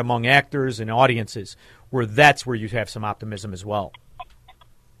seeing that among actors and audiences, where that's where you have some optimism as well.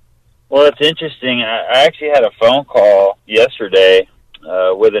 Well, it's interesting. I actually had a phone call yesterday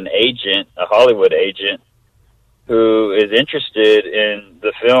with an agent, a Hollywood agent, who is interested in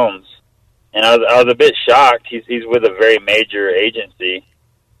the films. And I was a bit shocked. He's with a very major agency.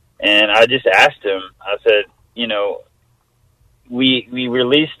 And I just asked him, I said, you know, we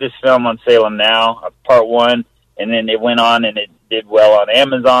released this film on Salem Now, part one, and then it went on and it did well on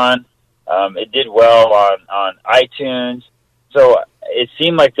Amazon. It did well on iTunes. So it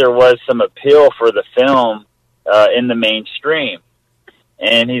seemed like there was some appeal for the film in the mainstream.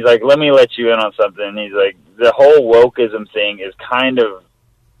 And he's like, let me let you in on something. He's like, the whole wokeism thing is kind of,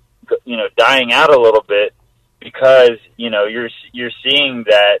 you know, dying out a little bit because, you know, you're seeing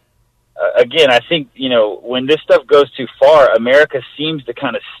that, again, I think, you know, when this stuff goes too far, America seems to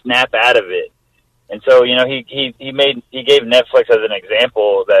kind of snap out of it. And so, you know, he gave Netflix as an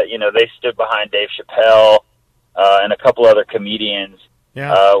example that, you know, they stood behind Dave Chappelle and a couple other comedians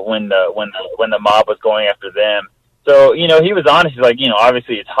when the mob was going after them. So, you know, he was honest. He's like, you know,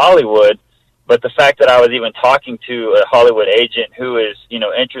 obviously it's Hollywood, but the fact that I was even talking to a Hollywood agent who is, you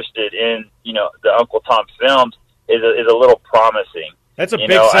know, interested in, you know, the Uncle Tom films is a little promising. That's a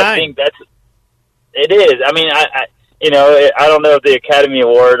big sign. I think it is. I mean, I don't know if the Academy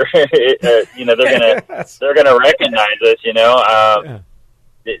Award, you know, they're gonna recognize us. You know,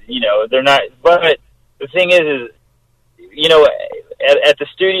 you know, they're not. But the thing is, you know, at the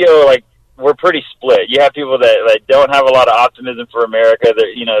studio, like, we're pretty split. You have people that don't have a lot of optimism for America.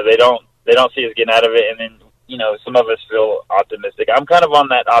 That, you know, they don't see us getting out of it, and then, you know, some of us feel optimistic. I'm kind of on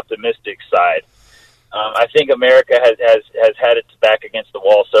that optimistic side. I think America has had its back against the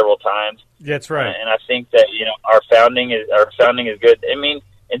wall several times. That's right. And I think that, you know, our founding is good. I mean,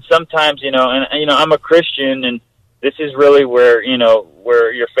 and sometimes, you know, and you know, I'm a Christian, and this is really where, you know,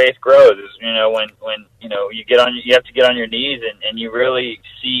 where your faith grows is, you know, when you know, you have to get on your knees and you really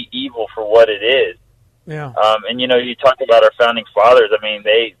see evil for what it is. Yeah. And you know, you talk about our founding fathers. I mean,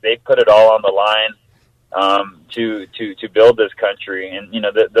 they put it all on the line to build this country, and you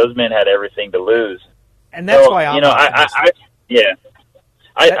know, those men had everything to lose. And that's why you know,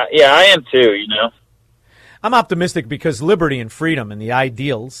 I am too, you know. I'm optimistic because liberty and freedom and the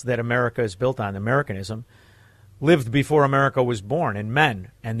ideals that America is built on, Americanism, lived before America was born,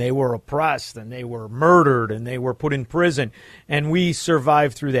 and they were oppressed, and they were murdered, and they were put in prison, and we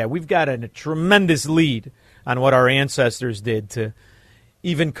survived through that. We've got a tremendous lead on what our ancestors did to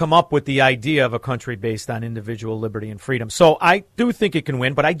even come up with the idea of a country based on individual liberty and freedom. So I do think it can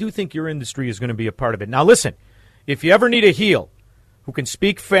win, but I do think your industry is going to be a part of it. Now listen, if you ever need a heel who can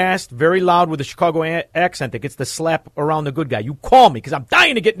speak fast, very loud with a Chicago accent that gets the slap around the good guy, you call me because I'm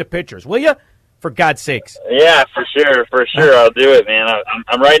dying to get into pictures, will you? For God's sakes. Yeah, for sure. I'll do it, man.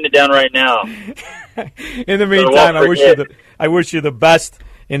 I'm writing it down right now. In the meantime, I wish you the best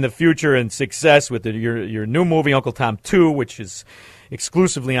in the future and success with your new movie, Uncle Tom 2, which is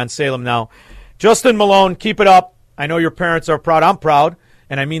exclusively on Salem now. Justin Malone, keep it up. I know your parents are proud. I'm proud,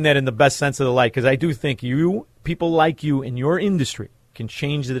 and I mean that in the best sense of the light, because I do think people like you in your industry can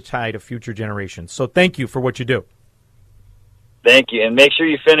change the tide of future generations. So thank you for what you do. Thank you, and make sure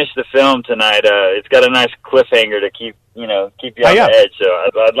you finish the film tonight. It's got a nice cliffhanger to keep you on the edge. So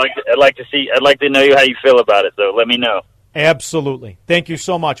I'd like to know how you feel about it. So let me know. Absolutely. Thank you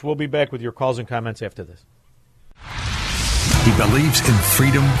so much. We'll be back with your calls and comments after this. He believes in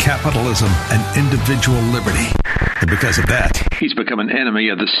freedom, capitalism, and individual liberty. And because of that, he's become an enemy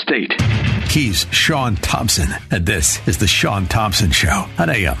of the state. He's Sean Thompson, and this is The Sean Thompson Show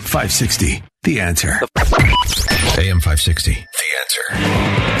on AM 560. The Answer. AM 560. The Answer.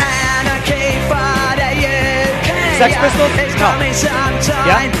 Sex Pistols? No.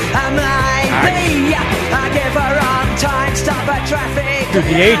 Yeah? Dude,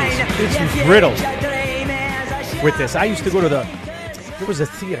 the 80s. It's riddled with this. I used to go to there was a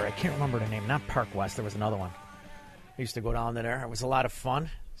theater. I can't remember the name. Not Park West. There was another one. I used to go down there. It was a lot of fun.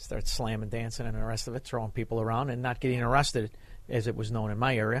 Start slamming, dancing, and the rest of it, throwing people around and not getting arrested, as it was known in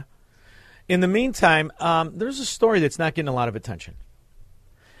my area. In the meantime, there's a story that's not getting a lot of attention.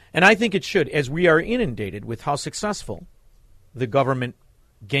 And I think it should, as we are inundated with how successful the government,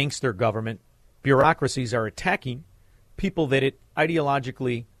 gangster government, bureaucracies are attacking people that it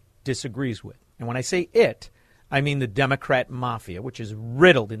ideologically disagrees with. And when I say it, I mean the Democrat mafia, which is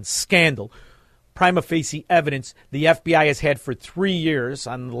riddled in scandal. Prima facie evidence the FBI has had for 3 years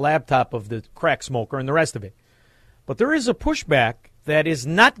on the laptop of the crack smoker and the rest of it. But there is a pushback that is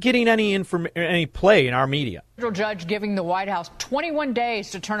not getting any play in our media. Federal judge giving the White House 21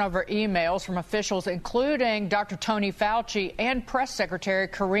 days to turn over emails from officials, including Dr. Tony Fauci and Press Secretary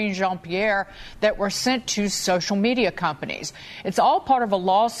Karine Jean-Pierre, that were sent to social media companies. It's all part of a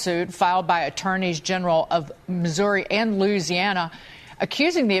lawsuit filed by attorneys general of Missouri and Louisiana,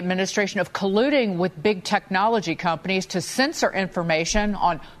 accusing the administration of colluding with big technology companies to censor information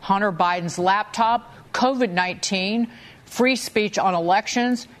on Hunter Biden's laptop, COVID-19, free speech on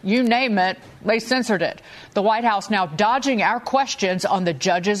elections, you name it, they censored it. The White House now dodging our questions on the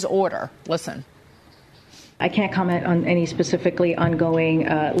judge's order. Listen. I can't comment on any specifically ongoing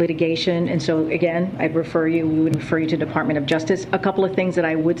litigation. And so, again, we would refer you to Department of Justice. A couple of things that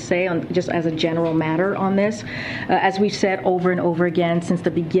I would say just as a general matter on this. As we've said over and over again since the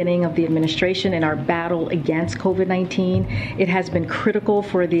beginning of the administration in our battle against COVID-19, it has been critical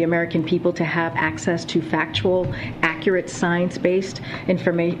for the American people to have access to factual, accurate, science-based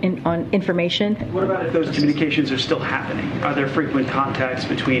information. What about if those communications are still happening? Are there frequent contacts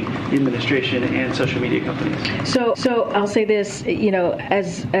between the administration and social media companies? So I'll say this,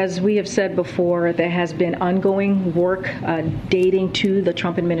 as we have said before, there has been ongoing work dating to the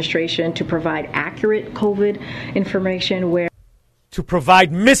Trump administration to provide accurate COVID information to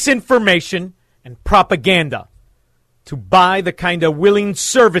provide misinformation and propaganda, to buy the kind of willing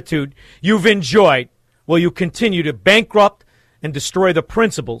servitude you've enjoyed while you continue to bankrupt and destroy the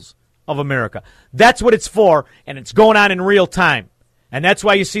principles of America. That's what it's for, and it's going on in real time. And that's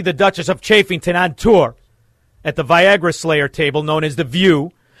why you see the Duchess of Chaffington on tour at the Viagra Slayer table known as The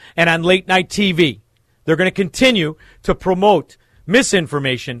View and on late night TV. They're going to continue to promote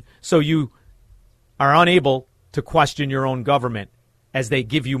misinformation so you are unable to question your own government as they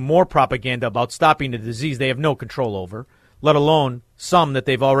give you more propaganda about stopping the disease they have no control over, let alone some that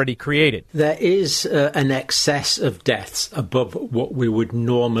they've already created. There is an excess of deaths above what we would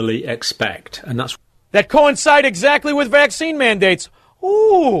normally expect, and that coincide exactly with vaccine mandates.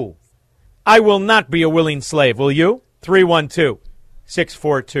 Ooh. I will not be a willing slave, will you?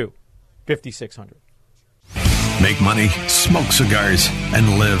 312-642-5600. Make money, smoke cigars,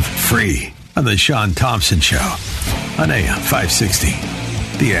 and live free on The Sean Thompson Show on AM 560.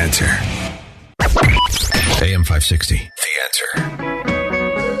 The Answer. AM 560. The Answer.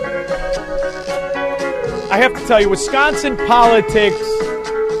 I have to tell you, Wisconsin politics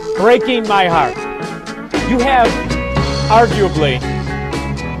breaking my heart. You have arguably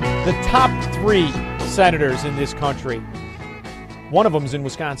the top 3 senators in this country. One of them is in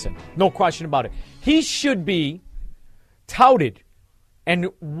Wisconsin. No question about it. He should be touted and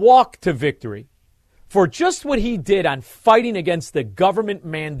walk to victory for just what he did on fighting against the government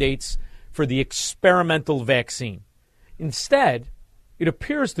mandates for the experimental vaccine. Instead, it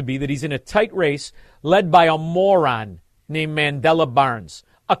appears to be that he's in a tight race led by a moron named Mandela Barnes,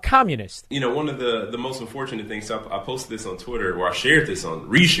 a communist. You know, one of the most unfortunate things, I posted this on Twitter, or I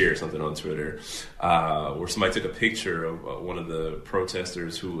reshared something on Twitter, where somebody took a picture of one of the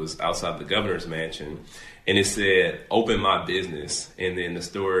protesters who was outside the governor's mansion, and it said, "Open my business," and then the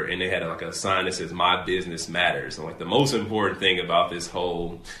store, and they had like a sign that says, "My business matters." And like the most important thing about this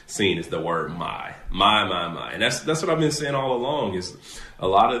whole scene is the word my, and that's what I've been saying all along. Is a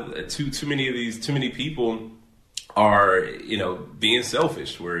lot of too many people are, you know, being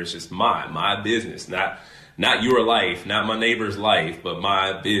selfish, where it's just my business, not your life, not my neighbor's life, but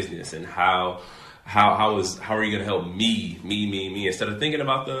my business, and how are you going to help me instead of thinking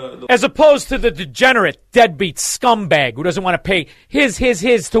about the as opposed to the degenerate deadbeat scumbag who doesn't want to pay his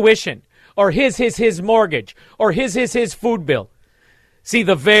tuition or his mortgage or his food bill. See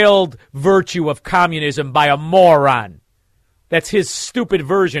the veiled virtue of communism by a moron. That's his stupid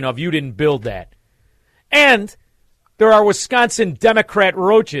version of you didn't build that. And there are Wisconsin Democrat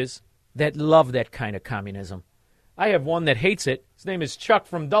roaches that love that kind of communism. I have one that hates it. His name is Chuck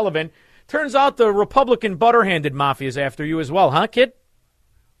from Delavan. Turns out the Republican butter-handed mafia is after you as well, huh, kid?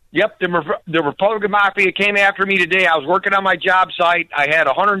 Yep, the Republican mafia came after me today. I was working on my job site. I had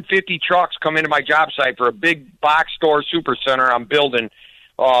 150 trucks come into my job site for a big box store super center I'm building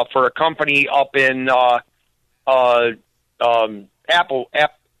for a company up in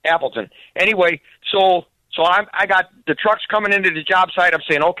Appleton. Anyway, so I got the trucks coming into the job site. I'm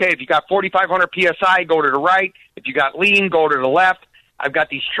saying, okay, if you got 4,500 PSI, go to the right. If you got lean, go to the left. I've got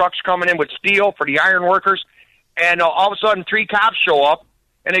these trucks coming in with steel for the iron workers. And all of a sudden, 3 cops show up,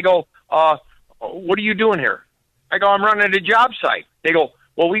 and they go, what are you doing here? I go, I'm running the job site. They go,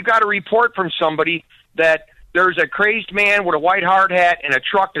 well, we've got a report from somebody that there's a crazed man with a white hard hat and a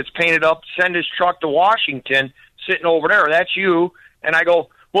truck that's painted up. Send his truck to Washington, sitting over there. That's you. And I go,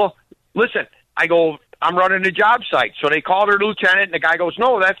 well, listen, I'm running the job site. So they call their lieutenant, and the guy goes,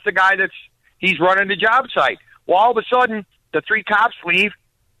 no, that's the guy he's running the job site. Well, all of a sudden, the 3 cops leave,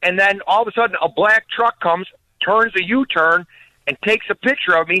 and then all of a sudden a black truck comes, turns a U-turn, and takes a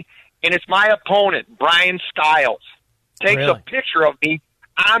picture of me, and it's my opponent, Brian Stiles. Takes a picture of me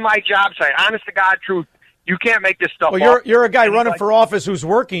on my job site. Honest to God, truth. You can't make this stuff Well, up. you're a guy running for office who's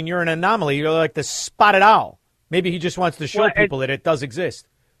working. You're an anomaly. You're like the spotted owl. Maybe he just wants to show people that it does exist.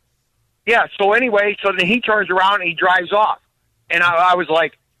 Yeah, so anyway, so then he turns around and he drives off. And I was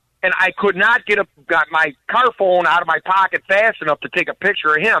like, and I could not got my car phone out of my pocket fast enough to take a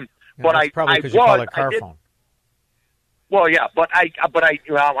picture of him. Yeah, but that's probably because you call it car phone. Well, yeah, but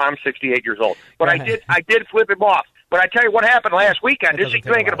I'm 68 years old. But I did flip him off. But I tell you what happened last weekend. This is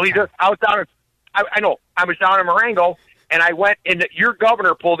you ain't gonna believe this. I was down. I was down in Marengo, and I went. And your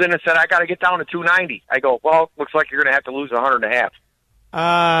governor pulled in and said, "I got to get down to 290." I go, "Well, looks like you're gonna have to lose 100.5."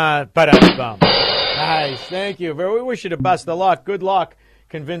 Nice, thank you. We wish you the best of luck. Good luck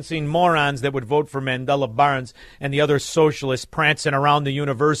convincing morons that would vote for Mandela Barnes and the other socialists prancing around the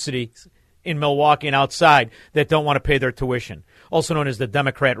universities in Milwaukee and outside that don't want to pay their tuition, also known as the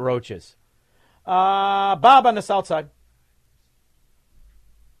Democrat roaches. Bob on the south side.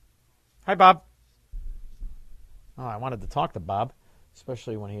 Hi, Bob. Oh, I wanted to talk to Bob,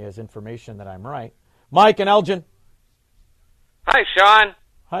 especially when he has information that I'm right. Mike and Elgin. Hi, Sean.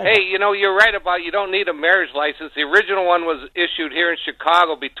 Hi. Hey, you're right about you don't need a marriage license. The original one was issued here in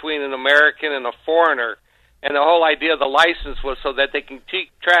Chicago between an American and a foreigner. And the whole idea of the license was so that they can keep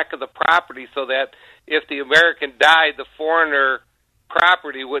track of the property so that if the American died, the foreigner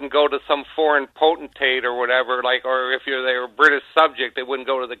property wouldn't go to some foreign potentate or whatever, or if they were a British subject, it wouldn't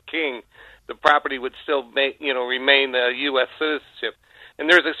go to the king. The property would still remain U.S. citizenship. And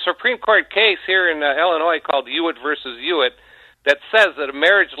there's a Supreme Court case here in Illinois called Hewitt versus Hewitt that says that a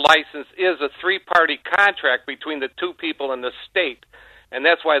marriage license is a 3-party contract between the 2 people in the state. And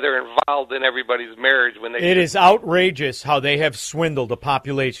that's why they're involved in everybody's marriage. It is outrageous how they have swindled a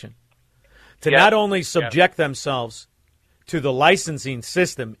population to not only subject themselves to the licensing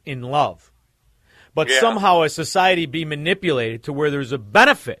system in love, but somehow a society be manipulated to where there's a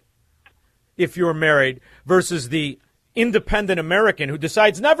benefit if you're married versus the independent American who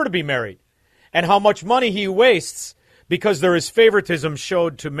decides never to be married, and how much money he wastes because there is favoritism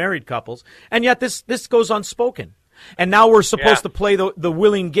showed to married couples. And yet this goes unspoken. And now we're supposed to play the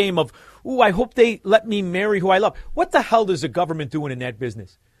willing game of, ooh, I hope they let me marry who I love. What the hell is the government doing in that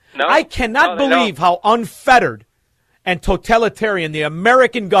business? No, I cannot believe how unfettered and totalitarian the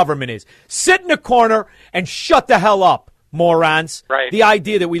American government is. Sit in a corner and shut the hell up, morons. Right. The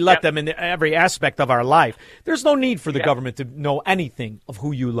idea that we let them in every aspect of our life. There's no need for the government to know anything of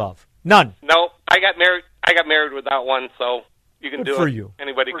who you love. None. No, I got married without one, so you can Good do for it. you.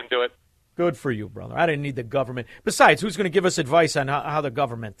 Anybody can do it. Good for you, brother. I didn't need the government. Besides, who's going to give us advice on how the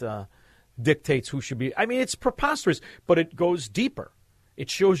government dictates who should be? I mean, it's preposterous, but it goes deeper. It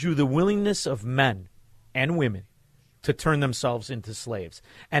shows you the willingness of men and women to turn themselves into slaves.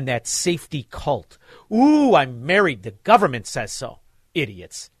 And that safety cult. Ooh, I'm married. The government says so.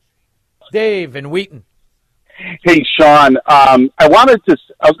 Idiots. Dave and Wheaton. Hey, Sean. I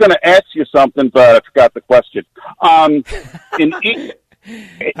was going to ask you something, but I forgot the question. In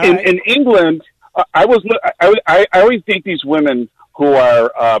England, I always date these women who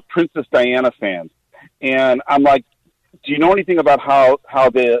are Princess Diana fans, and I'm like, do you know anything about how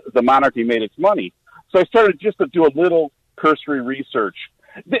the monarchy made its money? So I started just to do a little cursory research.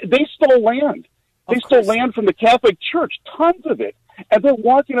 They stole land. They stole land from the Catholic Church, tons of it, and they're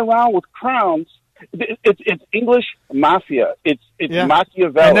walking around with crowns. It's English mafia. It's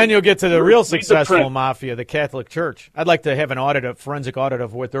Machiavelli. And then you'll get to the real successful mafia, the Catholic Church. I'd like to have a forensic audit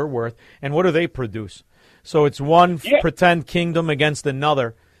of what they're worth. And what do they produce? So it's one pretend kingdom against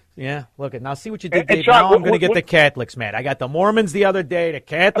another. Yeah, look at now. See what you did, Dave. Now I'm going to get the Catholics mad. I got the Mormons the other day. The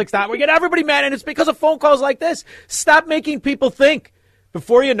Catholics now. We get everybody mad, and it's because of phone calls like this. Stop making people think.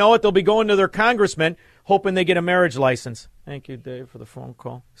 Before you know it, they'll be going to their congressman hoping they get a marriage license. Thank you, Dave, for the phone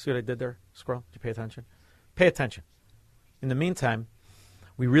call. See what I did there, Squirrel? Did you pay attention? Pay attention. In the meantime,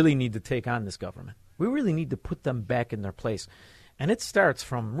 we really need to take on this government. We really need to put them back in their place. And it starts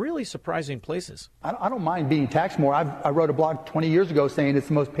from really surprising places. I don't mind being taxed more. I wrote a blog 20 years ago saying it's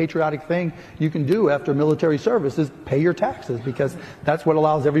the most patriotic thing you can do after military service is pay your taxes, because that's what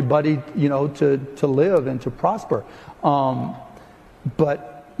allows everybody, to live and to prosper.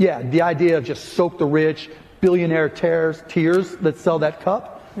 But, yeah, the idea of just soak the rich, billionaire tears that sell that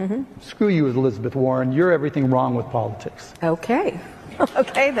cup, screw you, Elizabeth Warren. You're everything wrong with politics. Okay.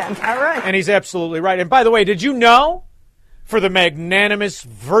 Okay, then. All right. And he's absolutely right. And by the way, did you know, for the magnanimous,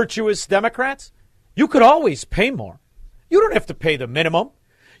 virtuous Democrats, you could always pay more. You don't have to pay the minimum.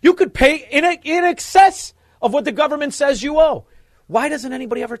 You could pay in excess of what the government says you owe. Why doesn't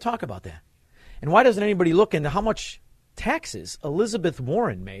anybody ever talk about that? And why doesn't anybody look into how much taxes Elizabeth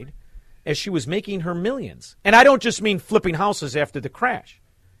Warren made as she was making her millions? And I don't just mean flipping houses after the crash,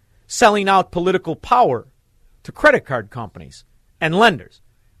 selling out political power to credit card companies and lenders.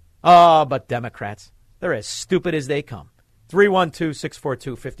 Oh, but Democrats, they're as stupid as they come.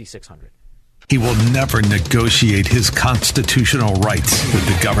 312-642-5600. He will never negotiate his constitutional rights with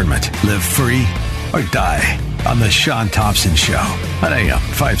the government. Live free or die on The Sean Thompson Show on AM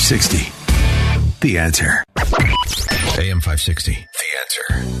 560. The Answer. AM 560. The Answer.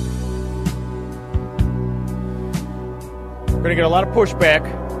 We're going to get a lot of pushback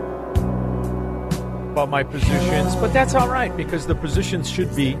about my positions, but that's all right, because the positions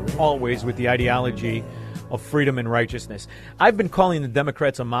should be always with the ideology of freedom and righteousness. I've been calling the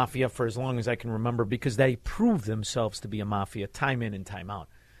Democrats a mafia for as long as I can remember, because they prove themselves to be a mafia time in and time out.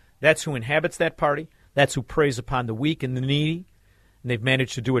 That's who inhabits that party. That's who preys upon the weak and the needy. And they've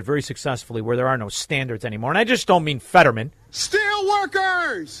managed to do it very successfully where there are no standards anymore. And I just don't mean Fetterman. Steel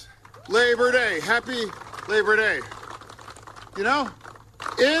workers! Labor Day. Happy Labor Day. You know,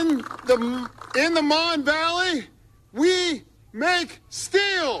 in the Mon Valley, we make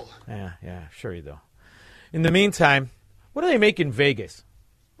steel. Yeah, sure you do. In the meantime, what do they make in Vegas?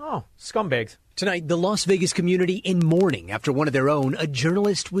 Oh, scumbags. Tonight, the Las Vegas community in mourning after one of their own, a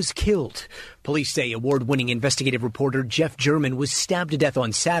journalist, was killed. Police say award-winning investigative reporter Jeff German was stabbed to death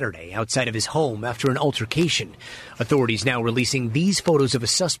on Saturday outside of his home after an altercation. Authorities now releasing these photos of a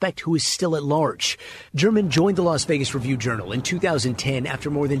suspect who is still at large. German joined the Las Vegas Review-Journal in 2010 after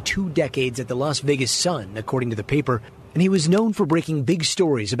more than 2 decades at the Las Vegas Sun, according to the paper. And he was known for breaking big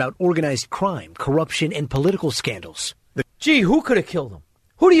stories about organized crime, corruption, and political scandals. Gee, who could have killed him?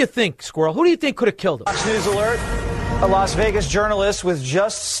 Who do you think, Squirrel? Who do you think could have killed him? Fox News alert. A Las Vegas journalist was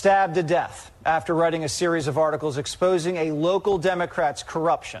just stabbed to death after writing a series of articles exposing a local Democrat's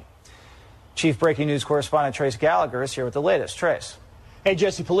corruption. Chief breaking news correspondent Trace Gallagher is here with the latest. Trace. Hey,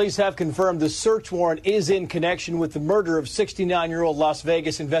 Jesse, police have confirmed the search warrant is in connection with the murder of 69-year-old Las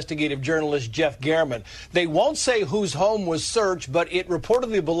Vegas investigative journalist Jeff German. They won't say whose home was searched, but it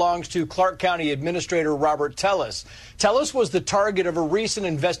reportedly belongs to Clark County Administrator Robert Tellis. Tellis was the target of a recent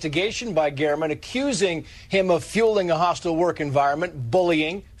investigation by German, accusing him of fueling a hostile work environment,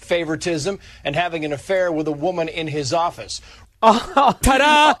 bullying, favoritism, and having an affair with a woman in his office. Oh,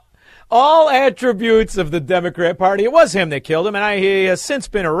 ta-da! All attributes of the Democrat Party. It was him that killed him, and he has since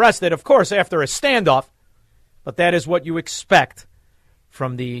been arrested, of course, after a standoff. But that is what you expect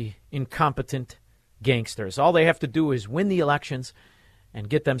from the incompetent gangsters. All they have to do is win the elections and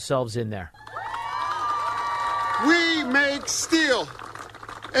get themselves in there. We make steel.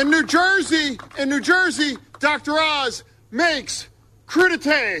 In New Jersey, Dr. Oz makes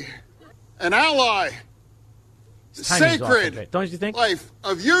crudité, an ally. Sacred, don't you think? Life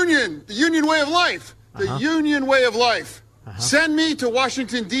of union, the union way of life, the union way of life. Send me to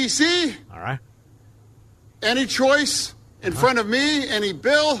Washington, D.C. All right. Any choice in front of me, any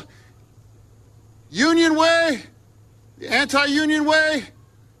bill, union way, the anti-union way,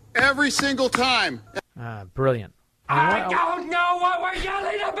 every single time. Brilliant. I don't know what we're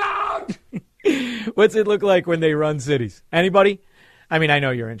yelling about! What's it look like when they run cities? Anybody? I mean, I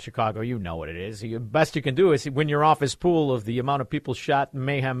know you're in Chicago. You know what it is. The best you can do is win your office pool of the amount of people shot,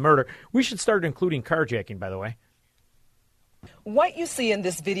 mayhem, murder. We should start including carjacking, by the way. What you see in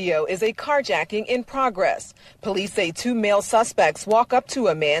this video is a carjacking in progress. Police say 2 male suspects walk up to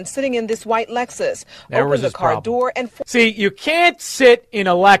a man sitting in this white Lexus, open the car door, and... See, you can't sit in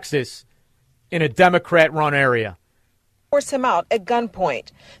a Lexus in a Democrat-run area. Force him out at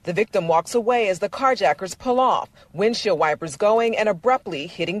gunpoint. The victim walks away as the carjackers pull off, windshield wipers going and abruptly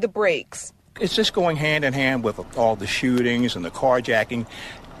hitting the brakes. It's just going hand in hand with all the shootings and the carjacking.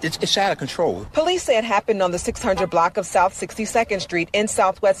 It's out of control. Police say it happened on the 600 block of South 62nd Street in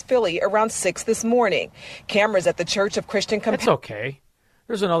Southwest Philly around 6 this morning. Cameras at the Church of Christian Compassion. That's okay.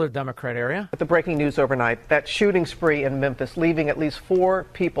 There's another Democrat area. With the breaking news overnight, that shooting spree in Memphis, leaving at least 4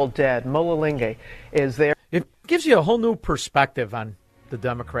 people dead. Mola Lingay is there. It gives you a whole new perspective on the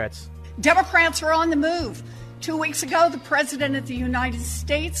Democrats. Democrats are on the move. 2 weeks ago, the President of the United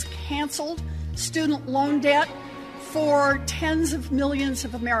States canceled student loan debt for tens of millions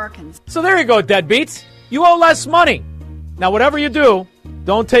of Americans. So there you go, deadbeats. You owe less money. Now, whatever you do,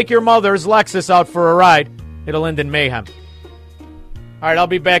 don't take your mother's Lexus out for a ride. It'll end in mayhem. All right, I'll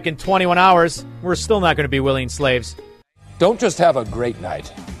be back in 21 hours. We're still not going to be willing slaves. Don't just have a great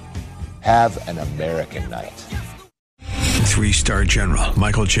night. Have an American night. 3-star General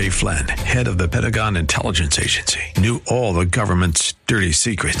Michael J. Flynn, head of the Pentagon Intelligence Agency, knew all the government's dirty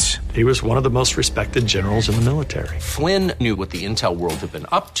secrets. He was one of the most respected generals in the military. Flynn knew what the intel world had been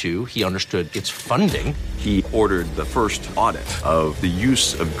up to. He understood its funding. He ordered the first audit of the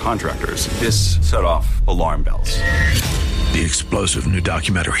use of contractors. This set off alarm bells. The explosive new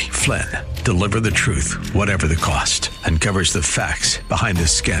documentary, Flynn, Deliver the Truth, Whatever the Cost, uncovers the facts behind the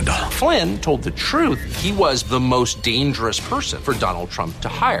scandal. Flynn told the truth. He was the most dangerous person for Donald Trump to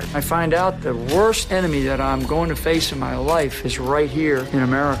hire. I find out the worst enemy that I'm going to face in my life is right here in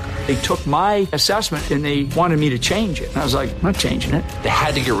America. They took my assessment and they wanted me to change it. And I was like, I'm not changing it. They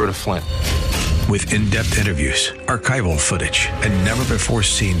had to get rid of Flynn. With in-depth interviews, archival footage, and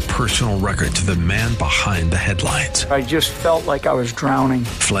never-before-seen personal records of the man behind the headlines. I just felt like I was drowning.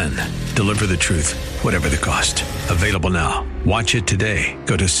 Flynn, Deliver the Truth, Whatever the Cost. Available now. Watch it today.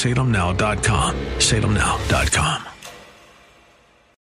 Go to salemnow.com. salemnow.com.